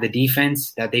that the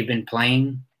defense that they've been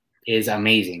playing is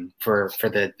amazing for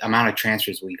the amount of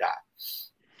transfers we got.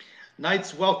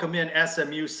 Knights welcome in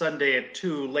SMU Sunday at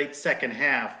 2, late second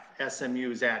half.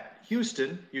 SMU's at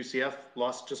Houston. UCF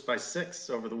lost just by 6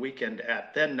 over the weekend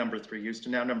at then number 3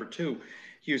 Houston, now number 2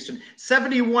 Houston.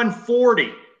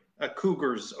 71-40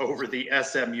 Cougars over the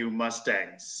SMU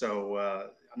Mustangs. So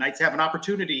Knights have an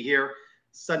opportunity here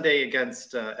Sunday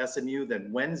against SMU,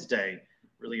 then Wednesday,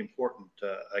 really important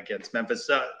against Memphis.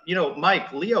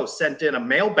 Mike, Leo sent in a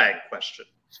mailbag question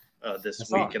this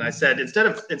week, and I said instead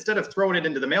of throwing it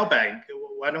into the mailbag,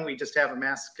 why don't we just have him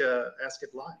ask it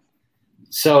live?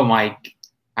 So, Mike,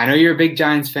 I know you're a big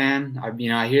Giants fan.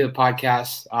 I hear the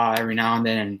podcast every now and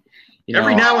then, and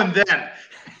every now and then.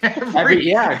 Me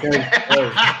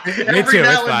too.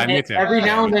 It's fine. Me too. Every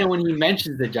now and then when he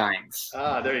mentions the Giants.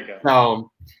 There you go.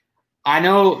 So I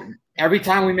know every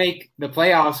time we make the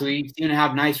playoffs, we seem to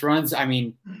have nice runs. I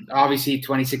mean, obviously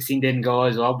 2016 didn't go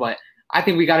as well, but I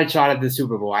think we got a shot at the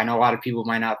Super Bowl. I know a lot of people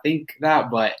might not think that,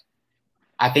 but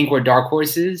I think we're dark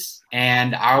horses.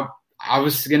 And I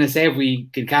was going to say if we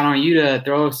could count on you to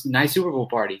throw a nice Super Bowl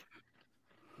party.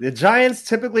 The Giants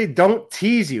typically don't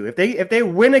tease you. If they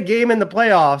win a game in the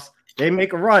playoffs, they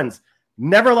make runs.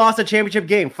 Never lost a championship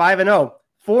game, 5-0,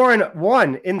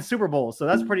 4-1 in Super Bowl. So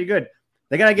that's pretty good.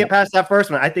 They got to get past that first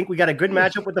one. I think we got a good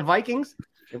matchup with the Vikings.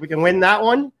 If we can win that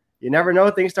one, you never know.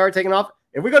 Things start taking off.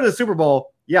 If we go to the Super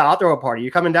Bowl, yeah, I'll throw a party.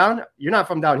 You coming down? You're not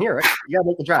from down here, right? You got to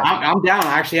make the drive. I'm down.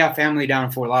 I actually have family down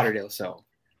in Fort Lauderdale. So,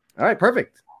 all right,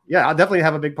 perfect. Yeah, I'll definitely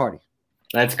have a big party.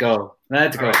 Let's go.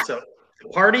 Let's go. Right, so the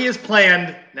party is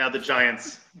planned. Now the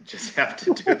Giants just have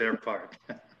to do their part.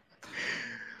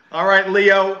 All right,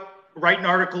 Leo, writing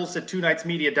articles at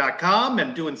twonightsmedia.com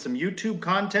and doing some YouTube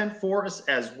content for us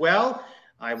as well.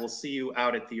 I will see you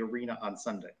out at the arena on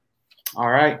Sunday. All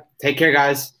right. Take care,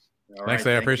 guys. All Thanks,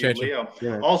 right, Leo. Appreciate you. Leo.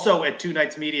 Yeah. Also at Two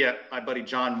Nights Media, my buddy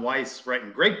John Weiss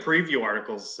writing great preview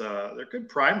articles. They're good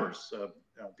primers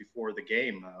before the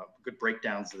game, good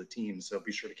breakdowns of the team. So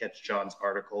be sure to catch John's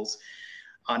articles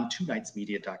on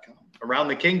twonightsmedia.com. Around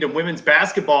the Kingdom, women's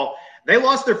basketball, they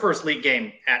lost their first league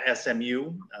game at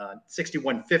SMU,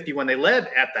 61-50 when they led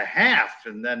at the half,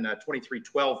 and then a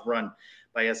 23-12 run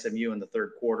by SMU in the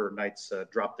third quarter. Knights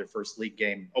dropped their first league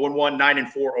game, 0-1,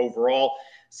 9-4 overall.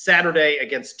 Saturday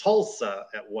against Tulsa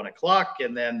at 1 o'clock,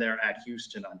 and then they're at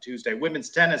Houston on Tuesday. Women's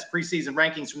tennis preseason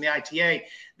rankings from the ITA,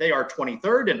 they are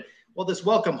 23rd. And well, this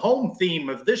welcome home theme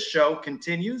of this show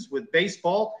continues with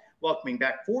baseball. welcoming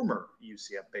back former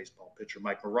UCF baseball pitcher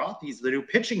Mike Maroth. He's the new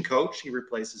pitching coach. He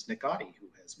replaces Nick Oddie, who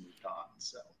has moved on.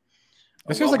 So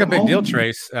this feels like a big deal,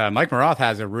 Trace. Mike Maroth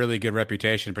has a really good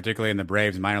reputation, particularly in the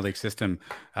Braves minor league system,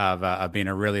 of being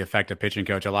a really effective pitching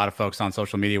coach. A lot of folks on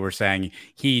social media were saying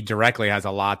he directly has a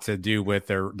lot to do with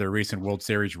their recent World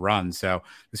Series run. So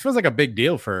this feels like a big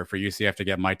deal for UCF to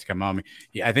get Mike to come home.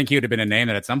 I think he would have been a name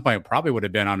that at some point probably would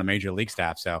have been on a major league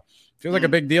staff. So it feels like a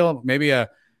big deal. Maybe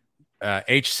a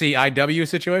HCIW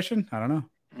situation. I don't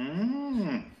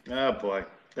know. Oh boy,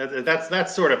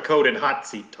 that's sort of coded hot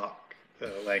seat talk.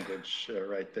 Language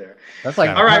right there. That's like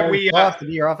all right. We to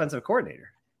be your offensive coordinator.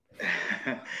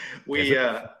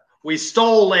 we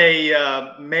stole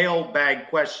a mailbag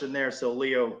question there, so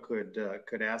Leo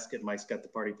could ask it. Mike's got the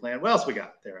party plan. What else we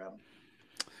got there,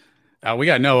 Adam? We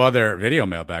got no other video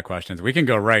mailbag questions. We can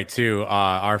go right to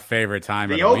our favorite time.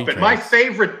 The open. My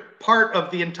favorite part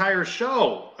of the entire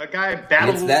show. A guy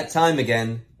battled. It's that time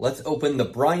again. Let's open the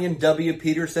Brian W.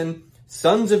 Peterson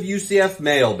Sons of UCF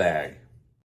mailbag.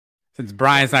 Since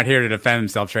Brian's not here to defend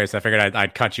himself, Trace, I figured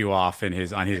I'd cut you off on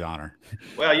his honor.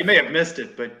 Well, you may have missed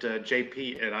it, but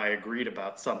JP and I agreed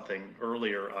about something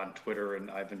earlier on Twitter, and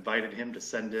I've invited him to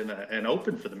send in an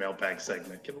open for the mailbag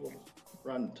segment. Give a little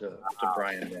run to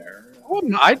Brian there.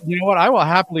 You know what? I will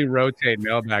happily rotate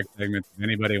mailbag segments if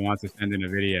anybody wants to send in a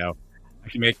video. I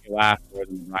can make you laugh more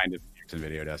than the Brian Peterson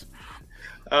video does.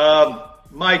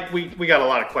 Mike, we got a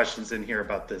lot of questions in here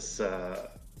about this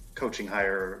coaching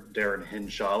hire, Darren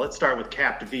Hinshaw. Let's start with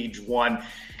Cap Devige 1.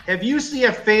 Have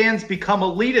UCF fans become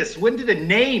elitist? When did a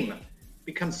name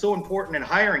become so important in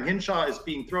hiring? Hinshaw is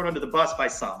being thrown under the bus by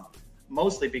some,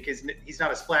 mostly because he's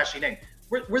not a splashy name.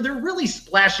 Were there really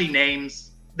splashy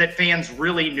names that fans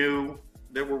really knew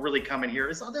that were really coming here?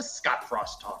 This Scott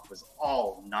Frost talk was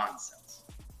all nonsense.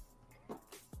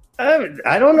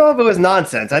 I don't know if it was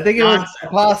nonsense. I think it was a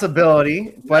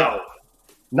possibility, but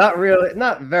not really,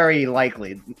 not very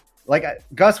likely. Like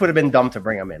Gus would have been dumb to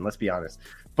bring him in. Let's be honest.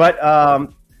 But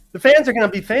the fans are going to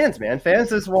be fans, man. Fans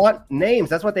just want names.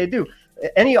 That's what they do.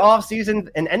 Any offseason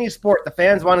in any sport, the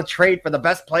fans want to trade for the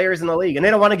best players in the league, and they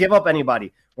don't want to give up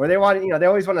anybody. Or they want, they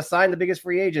always want to sign the biggest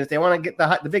free agents. They want to get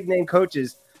the big name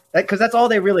coaches because that's all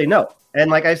they really know.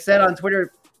 And like I said on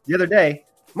Twitter the other day,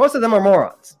 most of them are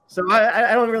morons. So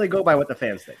I don't really go by what the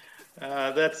fans think.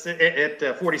 That's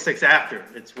at 46 after.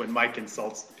 It's when Mike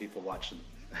insults the people watching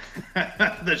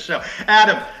the show.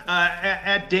 Adam,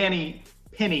 at Danny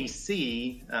Penny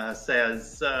C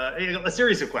says a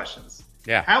series of questions.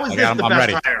 Yeah. How is this the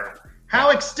best hire?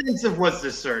 How extensive was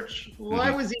this search? Why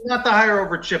was he not the hire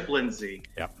over Chip Lindsey?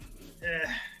 Yep.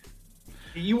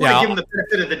 You want to give him the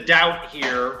benefit of the doubt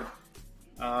here.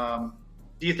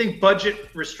 Do you think budget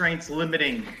restraints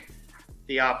limiting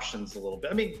the options a little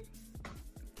bit? I mean,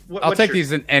 I'll take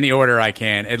these in any order I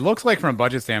can. It looks like from a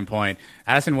budget standpoint,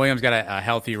 Addison Williams got a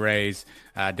healthy raise.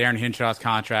 Darren Hinshaw's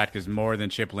contract is more than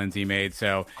Chip Lindsey made.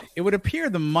 So it would appear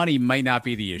the money might not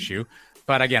be the issue.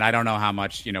 But again, I don't know how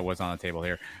much, was on the table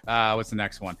here. What's the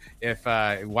next one?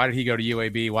 Why did he go to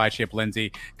UAB? Why Chip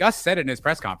Lindsey? Gus said it in his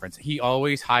press conference. He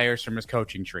always hires from his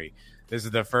coaching tree. This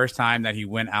is the first time that he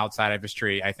went outside of his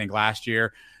tree. I think last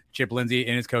year, Chip Lindsey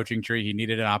in his coaching tree, he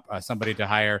needed somebody to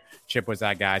hire. Chip was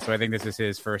that guy. So I think this is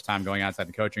his first time going outside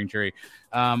the coaching tree.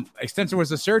 Extensive was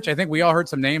the search. I think we all heard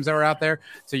some names that were out there.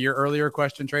 To your earlier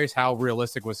question, Trace, how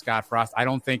realistic was Scott Frost? I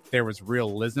don't think there was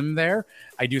realism there.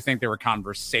 I do think there were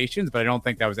conversations, but I don't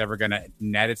think that was ever going to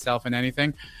net itself in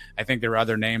anything. I think there were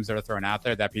other names that are thrown out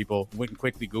there that people went and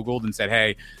quickly Googled and said,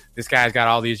 hey, this guy's got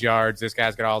all these yards, this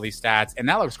guy's got all these stats, and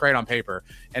that looks great on paper.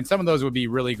 And some of those would be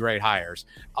really great hires.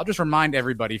 I'll just remind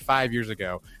everybody, 5 years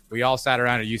ago, we all sat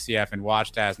around at UCF and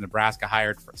watched as Nebraska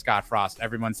hired Scott Frost.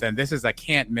 Everyone said, this is a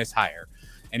can't-miss hire.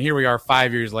 And here we are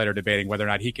 5 years later debating whether or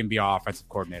not he can be our offensive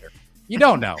coordinator. You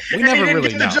don't know. We never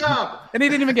really know. And he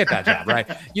didn't even get that job, right?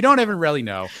 You don't even really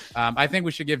know. I think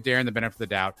we should give Darren the benefit of the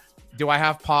doubt. Do I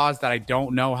have pause that I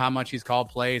don't know how much he's called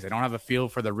plays? I don't have a feel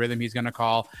for the rhythm he's going to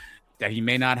call, that he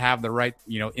may not have the right,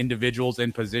 individuals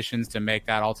in positions to make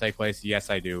that all take place. Yes,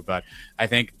 I do. But I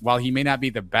think while he may not be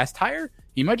the best hire,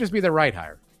 he might just be the right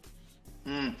hire.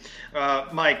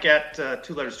 Mike, at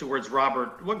 2 letters, 2 words,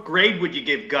 Robert, what grade would you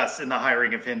give Gus in the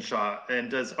hiring of Hinshaw? And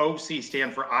does OC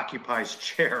stand for occupies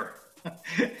chair?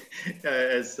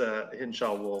 As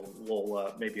Hinshaw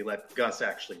will maybe let Gus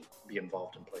actually be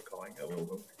involved in play calling.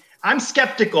 I'm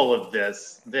skeptical of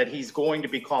this, that he's going to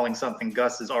be calling something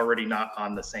Gus is already not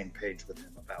on the same page with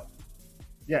him about.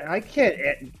 Yeah, I can't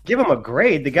give him a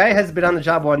grade. The guy has been on the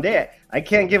job one day. I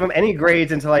can't give him any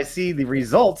grades until I see the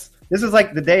results. This is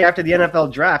like the day after the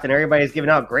NFL draft, and everybody's giving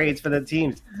out grades for the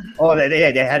teams. Oh, they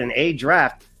had an A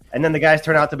draft. and then the guys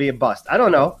turn out to be a bust. I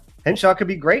don't know. Hinshaw could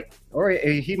be great, or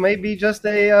he may be just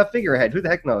a figurehead. Who the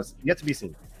heck knows? Yet to be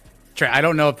seen. Trey, I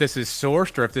don't know if this is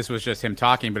sourced or if this was just him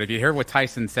talking, but if you hear what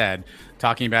Tyson said,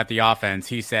 talking about the offense,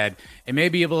 he said, it may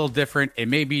be a little different. It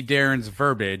may be Darren's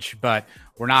verbiage, but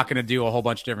we're not going to do a whole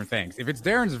bunch of different things. If it's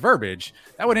Darren's verbiage,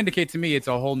 that would indicate to me it's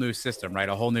a whole new system, right?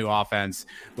 A whole new offense,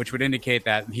 which would indicate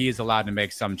that he is allowed to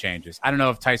make some changes. I don't know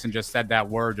if Tyson just said that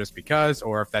word just because,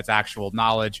 or if that's actual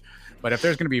knowledge. But if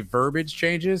there's going to be verbiage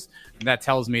changes, that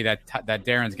tells me that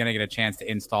Darren's going to get a chance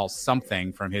to install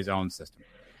something from his own system.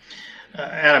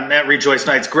 Adam, Matt Rejoice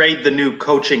Knights, grade the new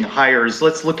coaching hires.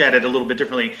 Let's look at it a little bit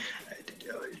differently.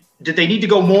 Did they need to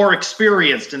go more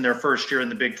experienced in their first year in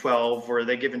the Big 12, or are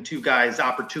they giving two guys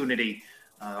opportunity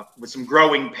with some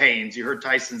growing pains? You heard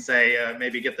Tyson say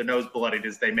maybe get the nose bloodied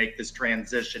as they make this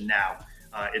transition now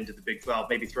into the Big 12.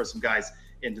 Maybe throw some guys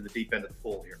into the deep end of the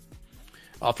pool here.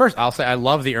 Well, first, I'll say I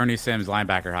love the Ernie Sims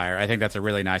linebacker hire. I think that's a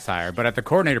really nice hire. But at the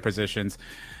coordinator positions,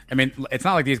 I mean, it's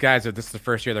not like these guys this is the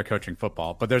first year they're coaching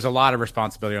football, but there's a lot of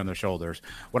responsibility on their shoulders.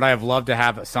 Would I have loved to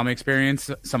have some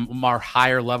experience, some more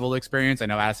higher level experience? I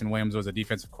know Addison Williams was a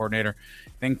defensive coordinator,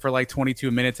 I think, for like 22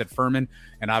 minutes at Furman.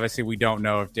 And obviously we don't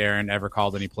know if Darren ever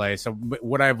called any plays. So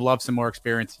would I have loved some more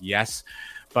experience? Yes.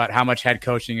 But how much head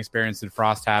coaching experience did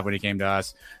Frost have when he came to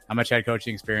us? How much head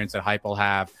coaching experience did Heupel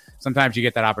have? Sometimes you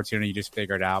get that opportunity, you just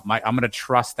figure it out. I'm going to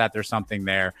trust that there's something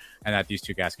there and that these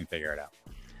two guys can figure it out.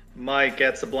 Mike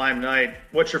at Sublime Knight,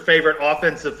 what's your favorite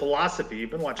offensive philosophy?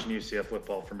 You've been watching UCF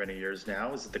football for many years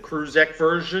now. Is it the Kruzek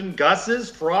version,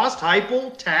 Gus's, Frost,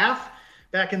 Heupel, Taff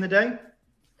back in the day?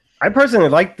 I personally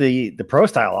like the pro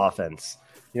style offense.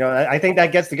 You know, I think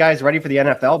that gets the guys ready for the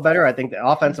NFL better. I think the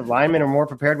offensive linemen are more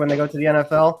prepared when they go to the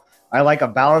NFL. I like a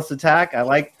balanced attack. I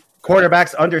like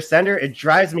quarterbacks under center. It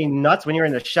drives me nuts when you're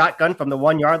in the shotgun from the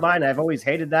 1 yard line. I've always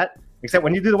hated that, except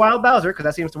when you do the Wild Bowser, because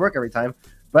that seems to work every time.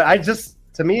 But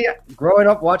to me, growing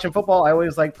up watching football, I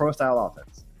always like pro style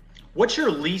offense. What's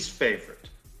your least favorite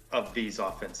of these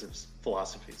offensive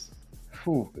philosophies?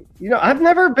 You know, I've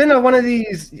never been a one of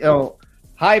these,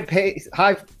 high pace,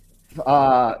 high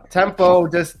tempo,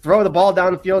 just throw the ball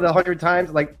down the field 100 times.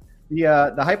 Like the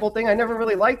Heupel thing, I never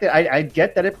really liked it. I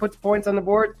get that it puts points on the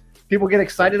board. People get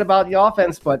excited about the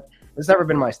offense, but it's never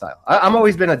been my style. I'm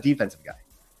always been a defensive guy.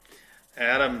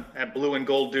 Adam at Blue and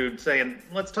Gold Dude saying,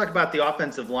 let's talk about the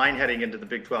offensive line heading into the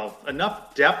Big 12.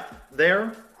 Enough depth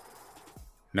there?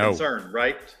 No. Concern,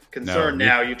 right? Concern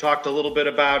now. You talked a little bit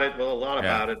about it, a lot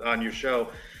about it on your show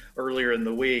earlier in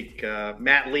the week.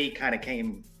 Matt Lee kind of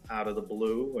came out of the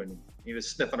blue, and he was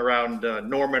sniffing around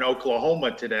Norman,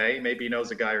 Oklahoma today. Maybe he knows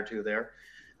a guy or two there.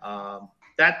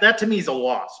 That to me is a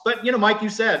loss. But, Mike, you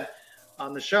said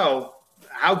on the show,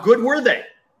 how good were they?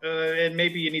 And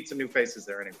maybe you need some new faces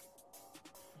there anyway.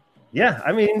 Yeah,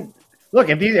 I mean, look,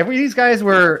 if these guys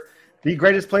were the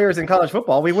greatest players in college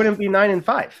football, we wouldn't be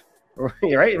 9-5,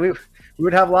 right? We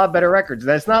would have a lot better records.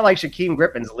 It's not like Shaquem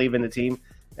Griffin's leaving the team.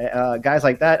 Guys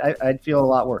like that, I'd feel a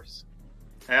lot worse.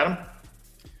 Adam?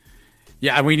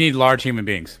 Yeah, we need large human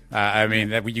beings. I mean,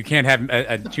 you can't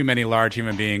have too many large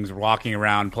human beings walking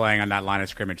around playing on that line of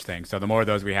scrimmage thing. So the more of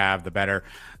those we have, the better.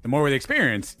 The more we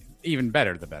experience, even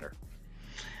better, the better.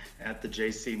 At the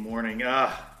JC Morning.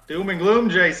 Doom and gloom,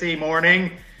 JC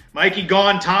Morning. Mikey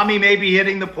gone. Tommy may be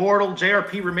hitting the portal.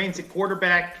 JRP remains at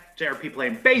quarterback. JRP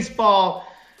playing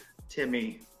baseball.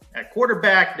 Timmy at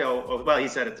quarterback. No, well, he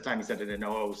said at the time, he said it in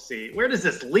OOC. Where does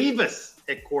this leave us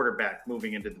at quarterback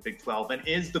moving into the Big 12? And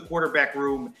is the quarterback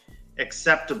room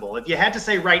acceptable? If you had to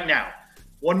say right now,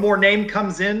 one more name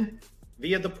comes in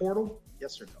via the portal,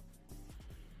 yes or no?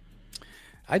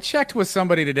 I checked with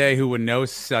somebody today who would know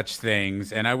such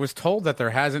things, and I was told that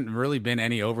there hasn't really been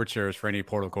any overtures for any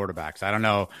portal quarterbacks. I don't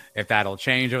know if that'll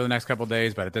change over the next couple of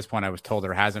days, but at this point I was told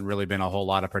there hasn't really been a whole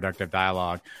lot of productive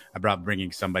dialogue about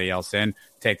bringing somebody else in.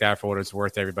 Take that for what it's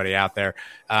worth, everybody out there.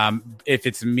 If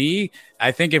it's me,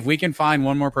 I think if we can find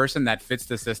one more person that fits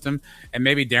the system, and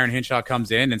maybe Darren Hinshaw comes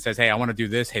in and says, hey, I want to do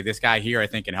this. Hey, this guy here I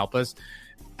think can help us.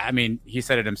 I mean, he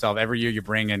said it himself. Every year you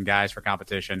bring in guys for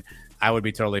competition. I would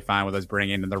be totally fine with us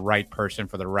bringing in the right person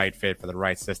for the right fit for the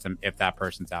right system if that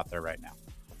person's out there right now.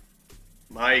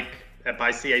 Mike at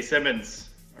by C.A. Simmons,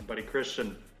 our buddy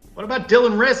Christian. What about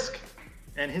Dylan Risk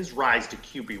and his rise to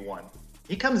QB1?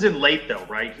 He comes in late, though,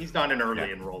 right? He's not an early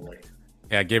enrollee.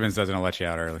 Yeah, Gibbons doesn't let you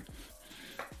out early.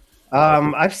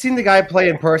 I've seen the guy play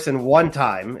in person one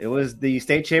time. It was the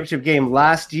state championship game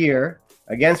last year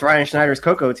against Ryan Schneider's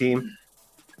Cocoa team.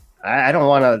 I don't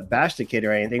want to bash the kid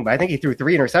or anything, but I think he threw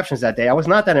 3 interceptions that day. I was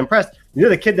not that impressed.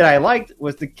 The kid that I liked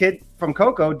was the kid from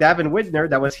Cocoa, Davin Widner,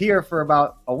 that was here for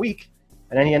about a week,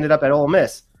 and then he ended up at Ole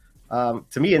Miss.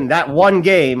 To me, in that one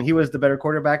game, he was the better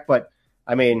quarterback. But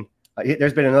I mean,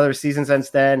 there's been another season since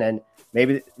then, and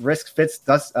maybe risk fits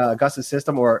Gus's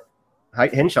system or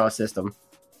Hinshaw's system.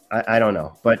 I don't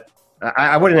know, but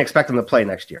I wouldn't expect him to play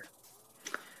next year.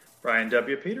 Brian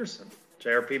W. Peterson,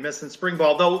 JRP missing spring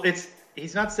ball, though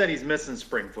he's not said he's missing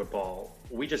spring football.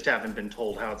 We just haven't been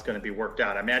told how it's going to be worked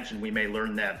out. I imagine we may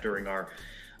learn that during our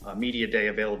media day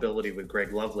availability with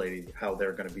Greg Lovelady, how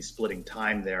they're going to be splitting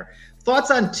time there. Thoughts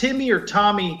on Timmy or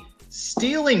Tommy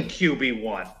stealing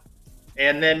QB1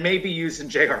 and then maybe using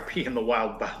JRP in the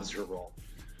Wild Bowser role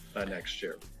next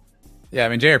year? Yeah, I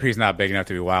mean, JRP is not big enough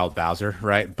to be Wild Bowser,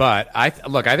 right? But I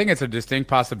think it's a distinct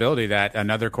possibility that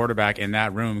another quarterback in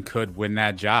that room could win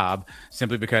that job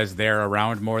simply because they're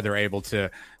around more. They're able to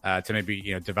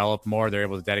maybe develop more. They're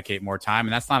able to dedicate more time,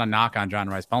 and that's not a knock on John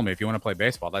Rhys Plumlee. If you want to play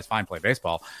baseball, that's fine. Play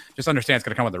baseball. Just understand it's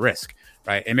going to come with a risk,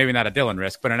 right? And maybe not a Dylan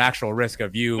risk, but an actual risk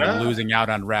of you losing out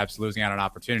on reps, losing out on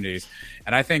opportunities.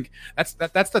 And I think that's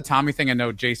the Tommy thing. I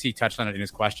know JC touched on it in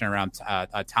his question around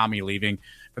Tommy leaving.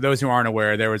 For those who aren't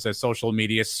aware, there was a social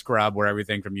media scrub where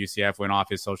everything from UCF went off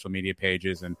his social media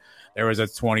pages, and there was a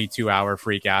 22-hour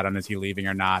freak out on is he leaving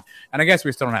or not. And I guess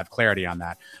we still don't have clarity on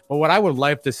that. But what I would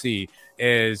like to see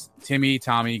is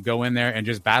Tommy go in there and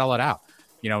just battle it out.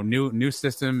 New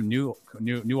system, new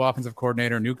offensive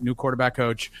coordinator, new quarterback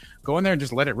coach. Go in there and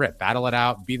just let it rip, battle it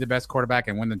out, be the best quarterback,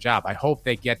 and win the job. I hope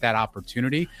they get that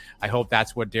opportunity. I hope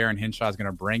that's what Darren Hinshaw is going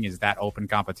to bring, is that open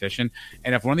competition.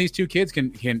 And if one of these two kids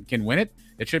can win it,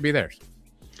 it should be theirs.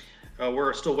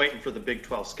 We're still waiting for the Big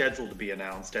 12 schedule to be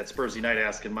announced. At Spursy Night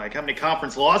asking Mike, how many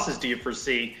conference losses do you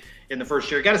foresee in the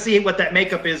first year? Got to see what that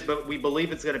makeup is, but we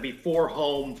believe it's going to be 4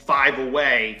 home, 5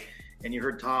 away. And you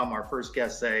heard Tom, our first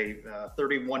guest, say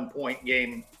 31-point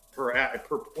game per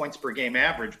points per game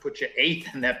average puts you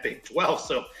 8th in that Big 12.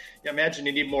 So you imagine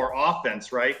you need more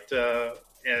offense, right?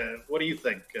 What do you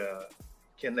think?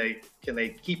 Can they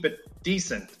keep it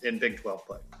decent in Big 12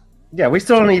 play? Yeah, we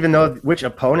still don't even know which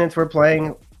opponents we're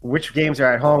playing, which games are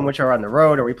at home, which are on the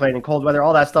road. Are we playing in cold weather?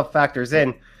 All that stuff factors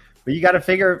in. But you got to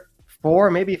figure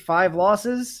 4, maybe 5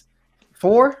 losses,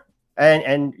 4,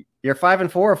 and you're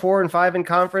 5-4 or 4-5 in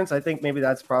conference. I think maybe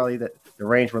that's probably the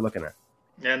range we're looking at.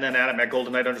 And then Adam at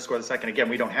Golden Knight _2. Again,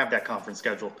 we don't have that conference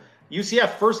schedule. UCF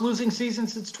first losing season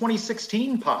since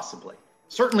 2016, possibly.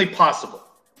 Certainly possible.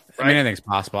 Right? I mean, anything's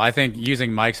possible. I think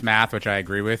using Mike's math, which I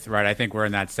agree with, right? I think we're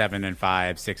in that 7-5,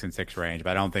 6-6 range, but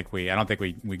I don't think we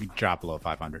drop below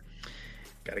 500.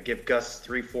 Got to give Gus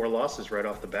 3-4 losses right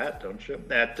off the bat, don't you?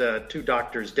 That Two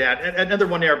Doctors Dad. Another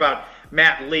one there about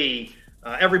Matt Lee.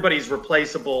 Everybody's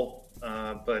replaceable,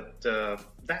 but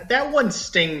that one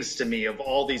stings to me of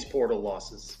all these portal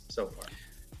losses so far.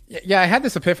 Yeah, I had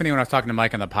this epiphany when I was talking to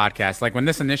Mike on the podcast. Like when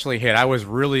this initially hit, I was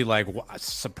really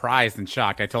surprised and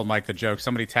shocked. I told Mike the joke.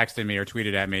 Somebody texted me or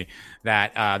tweeted at me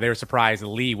that they were surprised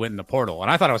Lee went in the portal, and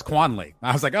I thought it was Quan Lee.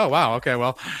 I was like, oh wow, okay,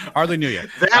 well, hardly knew yet.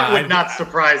 That would not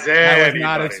surprise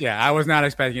anybody. I was not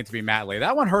expecting it to be Matt Lee.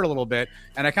 That one hurt a little bit,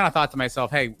 and I kind of thought to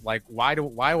myself, hey, like why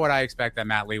would I expect that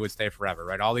Matt Lee would stay forever?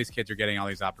 Right? All these kids are getting all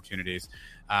these opportunities.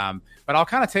 But I'll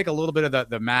kind of take a little bit of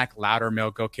the Mac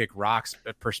Loudermilk go kick rocks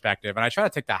perspective, and I try to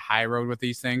take the high road with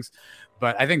these things.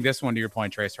 But I think this one, to your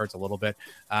point, Trace, hurts a little bit.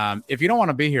 If you don't want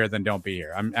to be here, then don't be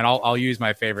here. And I'll use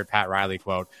my favorite Pat Riley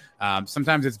quote.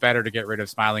 Sometimes it's better to get rid of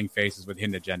smiling faces with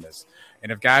hidden agendas.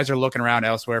 And if guys are looking around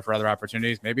elsewhere for other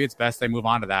opportunities, maybe it's best they move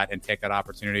on to that and take that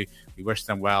opportunity. We wish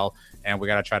them well, and we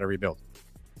got to try to rebuild.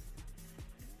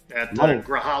 At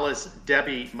Grahalis,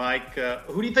 Debbie, Mike,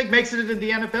 who do you think makes it into the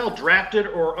NFL, drafted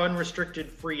or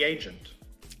unrestricted free agent?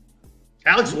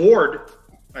 Alex Ward,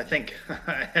 I think,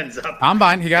 ends up.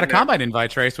 Combine. He got a combine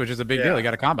invite, Trace, which is a big deal. He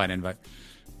got a combine invite.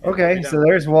 Okay, so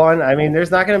there's one. I mean,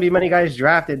 there's not going to be many guys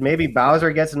drafted. Maybe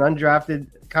Bowser gets an undrafted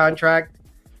contract,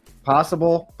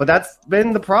 possible. But that's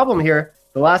been the problem here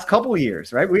the last couple of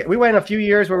years, right? We went a few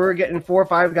years where we were getting 4 or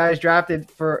 5 guys drafted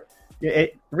for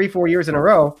 3-4 years in a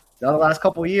row. Now the last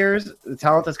couple of years, the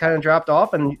talent has kind of dropped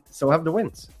off, and so have the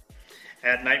wins.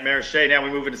 At Nightmare Shea, now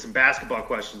we move into some basketball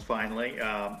questions finally.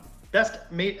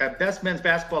 Best men's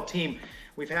basketball team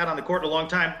we've had on the court in a long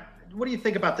time. What do you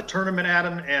think about the tournament,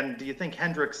 Adam? And do you think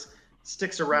Hendricks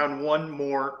sticks around one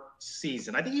more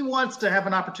season? I think he wants to have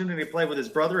an opportunity to play with his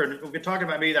brother, and we've been talking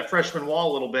about maybe that freshman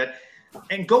wall a little bit.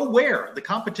 And go where? The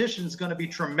competition is going to be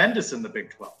tremendous in the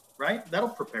Big 12, right? That'll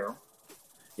prepare him.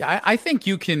 Yeah, I think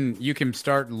you can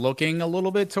start looking a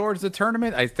little bit towards the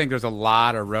tournament. I think there's a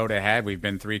lot of road ahead. We've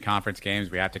been 3 conference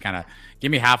games. We have to kind of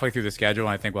give me halfway through the schedule,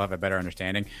 and I think we'll have a better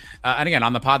understanding. And again,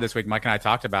 on the pod this week, Mike and I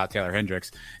talked about Taylor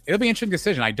Hendricks. It'll be an interesting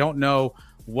decision. I don't know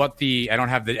I don't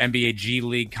have the NBA G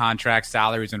League contract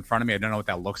salaries in front of me. I don't know what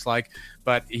that looks like,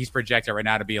 but he's projected right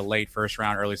now to be a late first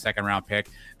round, early second round pick.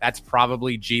 That's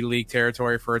probably G League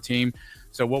territory for a team.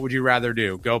 So what would you rather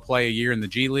do? Go play a year in the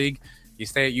G League? You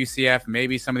stay at UCF,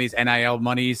 maybe some of these NIL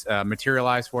monies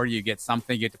materialize for you. You get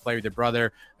something, you get to play with your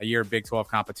brother, a year of Big 12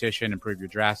 competition, improve your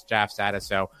draft status.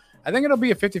 So I think it'll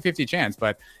be a 50-50 chance.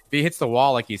 But if he hits the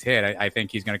wall like he's hit, I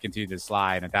think he's going to continue to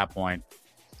slide. And at that point,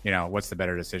 what's the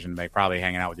better decision to make? Probably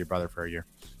hanging out with your brother for a year.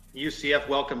 UCF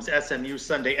welcomes SMU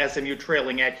Sunday. SMU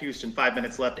trailing at Houston, 5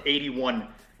 minutes left,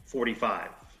 81-45.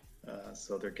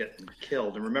 So they're getting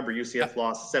killed. And remember, UCF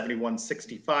lost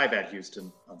 71-65 at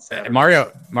Houston on Saturday.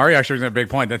 Mario actually was a big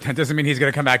point. That doesn't mean he's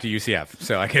going to come back to UCF.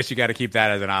 So I guess you got to keep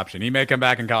that as an option. He may come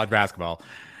back in college basketball.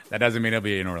 That doesn't mean he'll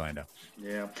be in Orlando.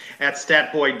 Yeah. At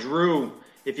Statboy Drew,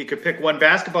 if you could pick one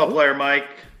basketball player, Mike,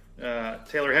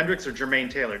 Taylor Hendricks or Jermaine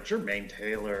Taylor? Jermaine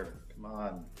Taylor. Come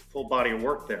on. Full body of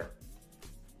work there.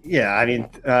 Yeah, I mean,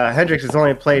 Hendricks has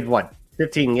only played,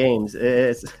 15 games.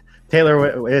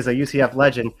 Taylor is a UCF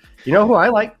legend. You know who I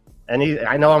like? And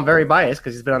I know I'm very biased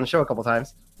because he's been on the show a couple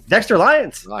times. Dexter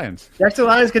Lyons. Dexter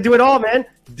Lyons could do it all, man.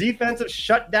 Defensive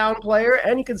shutdown player,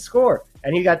 and he can score.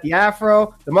 And he got the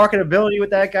afro, the marketability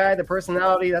with that guy, the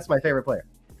personality. That's my favorite player.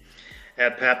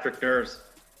 At Patrick Nurse,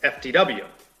 FTW.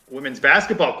 Women's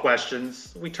basketball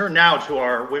questions. We turn now to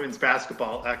our women's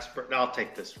basketball expert. And I'll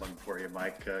take this one for you,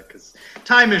 Mike, because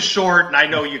time is short, and I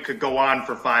know you could go on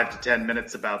for 5 to 10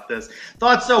 minutes about this.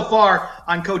 Thoughts so far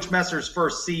on Coach Messer's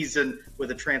first season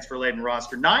with a transfer-laden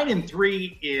roster.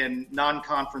 9-3 in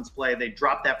non-conference play. They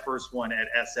dropped that first one at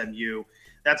SMU.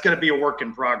 That's going to be a work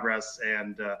in progress,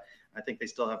 and I think they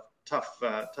still have tough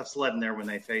sledding there when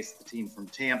they face the team from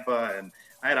Tampa. And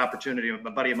I had opportunity. A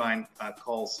buddy of mine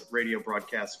calls radio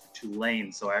broadcasts for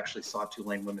Tulane, so I actually saw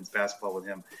Tulane women's basketball with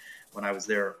him when I was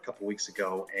there a couple weeks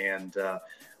ago, and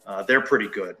they're pretty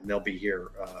good. And they'll be here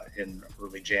in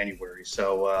early January.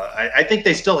 So I think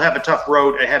they still have a tough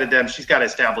road ahead of them. She's got to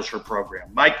establish her program.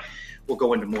 Mike, we'll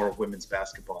go into more of women's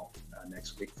basketball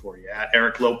next week for you. At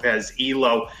Eric Lopez,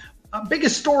 ELO.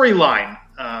 Biggest storyline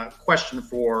question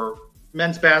for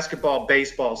men's basketball,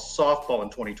 baseball, softball in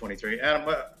 2023.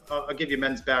 Adam, I'll give you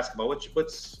men's basketball.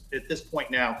 What's at this point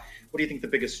now, what do you think the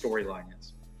biggest storyline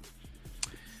is?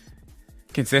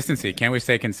 Consistency. Can we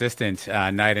stay consistent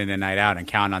night in and night out and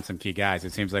count on some key guys?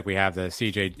 It seems like we have the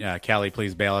CJ Kelly,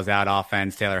 please bail us out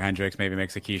offense. Taylor Hendricks maybe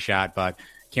makes a key shot, but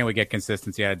can we get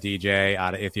consistency out of DJ,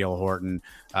 out of Ithiel Horton?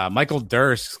 Michael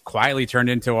Durst quietly turned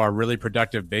into our really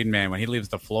productive big man when he leaves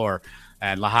the floor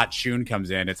and Lahat Shun comes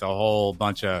in. It's a whole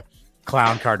bunch of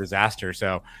clown car disaster.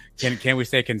 So can we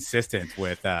stay consistent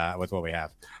with what we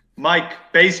have? Mike,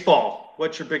 baseball,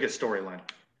 what's your biggest storyline?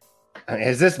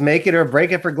 Is this make it or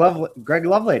break it for Greg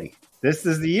Lovelady? This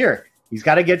is the year. He's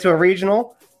got to get to a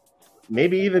regional,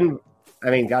 maybe even,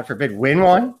 God forbid, win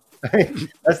one.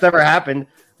 That's never happened,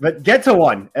 but get to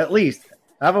one at least.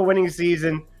 Have a winning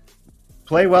season,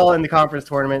 play well in the conference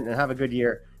tournament, and have a good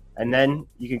year. And then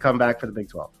you can come back for the Big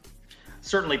 12.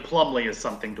 Certainly Plumlee is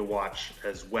something to watch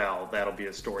as well. That'll be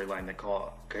a storyline that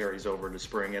carries over to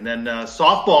spring. And then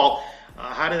softball,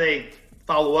 how do they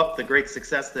follow up the great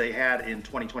success they had in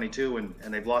 2022?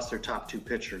 And they've lost their top 2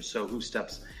 pitchers. So who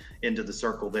steps into the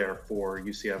circle there for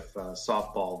UCF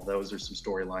softball? Those are some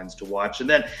storylines to watch. And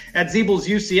then at Zeebel's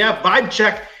UCF vibe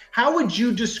check, how would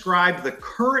you describe the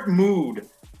current mood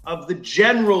of the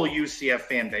general UCF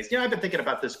fan base? I've been thinking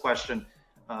about this question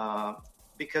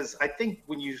because I think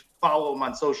when you follow them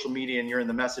on social media and you're in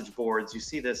the message boards, you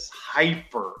see this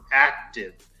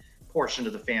hyper-active portion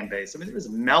of the fan base. There was a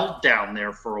meltdown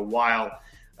there for a while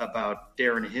about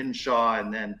Darren Hinshaw,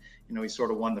 and then, he sort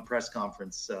of won the press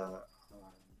conference,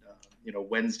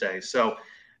 Wednesday. So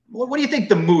what do you think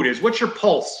the mood is? What's your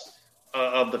pulse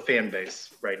of the fan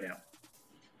base right now?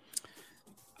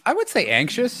 I would say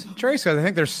anxious, Trace, because I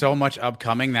think there's so much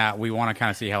upcoming that we want to kind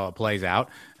of see how it plays out.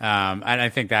 And I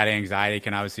think that anxiety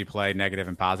can obviously play negative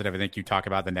and positive. I think you talk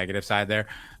about the negative side there.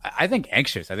 I think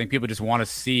anxious. I think people just want to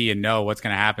see and know what's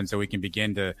going to happen so we can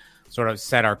begin to sort of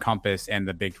set our compass in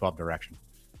the Big 12 direction.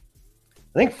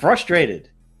 I think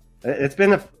frustrated. It's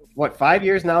been, 5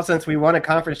 years now since we won a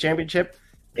conference championship.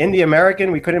 In the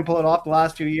American, we couldn't pull it off the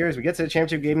last few years. We get to the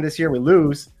championship game this year, we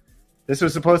lose. This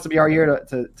was supposed to be our year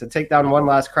to take down one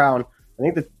last crown. I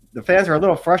think the fans are a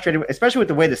little frustrated, especially with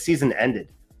the way the season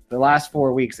ended the last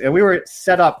 4 weeks. And we were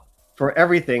set up for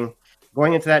everything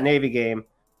going into that Navy game.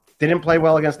 Didn't play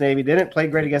well against Navy. Didn't play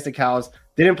great against the Cows.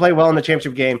 Didn't play well in the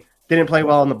championship game. Didn't play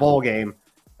well in the bowl game.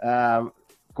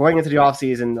 Going into the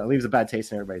offseason, it leaves a bad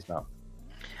taste in everybody's mouth.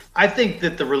 I think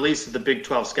that the release of the Big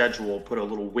 12 schedule will put a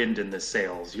little wind in the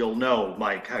sails. You'll know,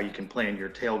 Mike, how you can plan your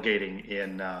tailgating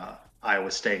in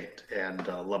Iowa State and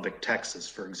Lubbock, Texas,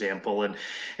 for example.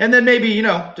 And then maybe,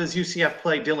 does UCF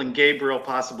play Dylan Gabriel,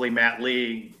 possibly Matt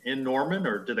Lee in Norman,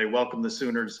 or do they welcome the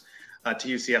Sooners to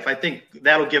UCF? I think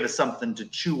that'll give us something to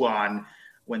chew on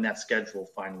when that schedule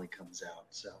finally comes out.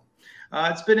 So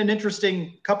it's been an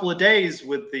interesting couple of days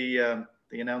with the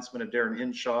announcement of Darren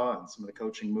Hinshaw and some of the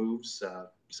coaching moves.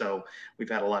 So we've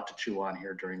had a lot to chew on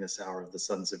here during this hour of the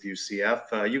Sons of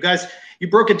UCF. You guys, you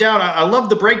broke it down. I love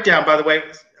the breakdown, by the way,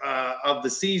 of the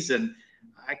season.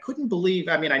 I couldn't believe,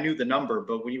 I knew the number,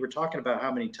 but when you were talking about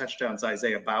how many touchdowns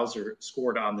Isaiah Bowser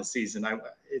scored on the season,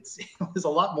 it was a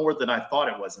lot more than I thought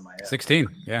it was in my head. 16,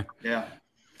 yeah. Yeah.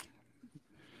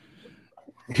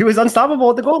 He was unstoppable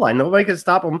at the goal line. Nobody could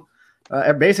stop him.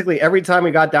 Basically, every time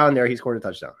we got down there, he scored a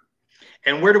touchdown.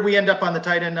 And where did we end up on the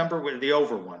tight end number? With the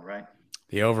over one, right?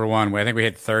 The over one. I think we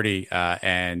hit 30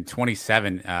 and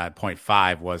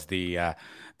 27.5 was the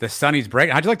Sonny's break.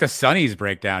 How'd you like the Sonny's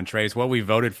breakdown, Trace? What we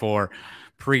voted for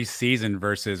preseason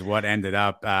versus what ended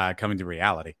up coming to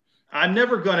reality. I'm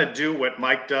never going to do what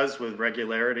Mike does with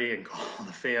regularity and call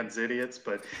the fans idiots,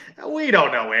 but we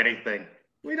don't know anything.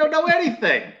 We don't know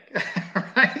anything,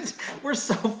 right? We're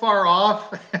so far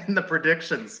off in the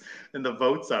predictions and the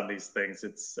votes on these things.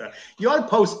 It's you ought to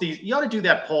post these. You ought to do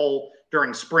that poll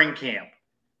during spring camp,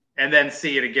 and then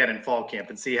see it again in fall camp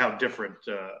and see how different.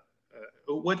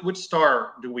 Which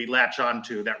star do we latch on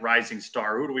to? That rising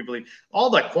star. Who do we believe? All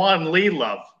the Quan Lee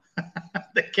love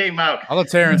that came out. All the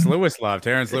Terrence Lewis love.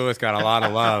 Terrence Lewis got a lot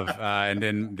of love and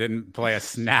didn't play a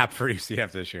snap for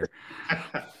UCF this year.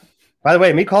 By the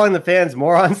way, me calling the fans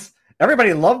morons,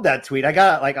 everybody loved that tweet. I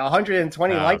got like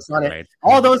 120 likes on it.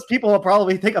 All those people will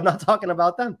probably think I'm not talking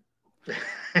about them.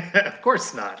 Of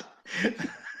course not.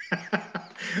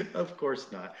 Of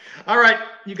course not. All right,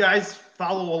 you guys,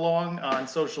 follow along on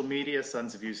social media,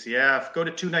 Sons of UCF. Go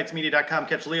to twonightsmedia.com,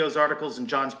 catch Leo's articles and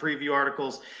John's preview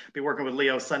articles. Be working with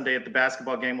Leo Sunday at the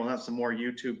basketball game. We'll have some more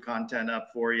YouTube content up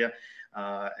for you.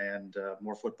 And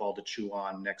more football to chew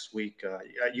on next week.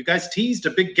 You guys teased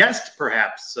a big guest,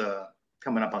 perhaps,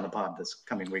 coming up on the pod this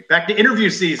coming week. Back to interview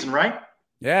season, right?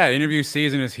 Yeah, interview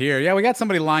season is here. Yeah, we got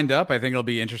somebody lined up. I think it'll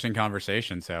be interesting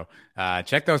conversation. So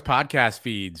check those podcast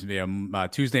feeds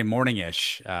Tuesday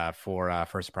morning-ish for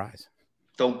a surprise.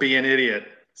 Don't be an idiot.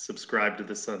 Subscribe to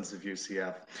the Sons of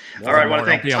UCF. All right, I want to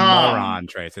thank Tom. Moron,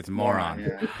 Trace. It's moron.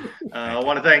 Yeah. I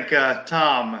want to thank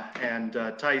Tom and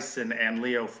Tyson and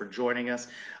Leo for joining us.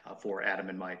 For Adam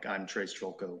and Mike, I'm Trace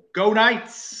Trolko. Go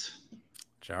Knights!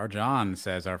 Jar John,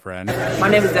 says our friend. My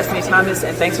name is Destiny Thomas,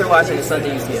 and thanks for watching the Sons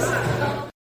of UCF.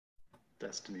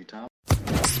 Destiny Thomas.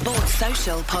 Sports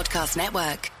Social Podcast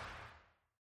Network.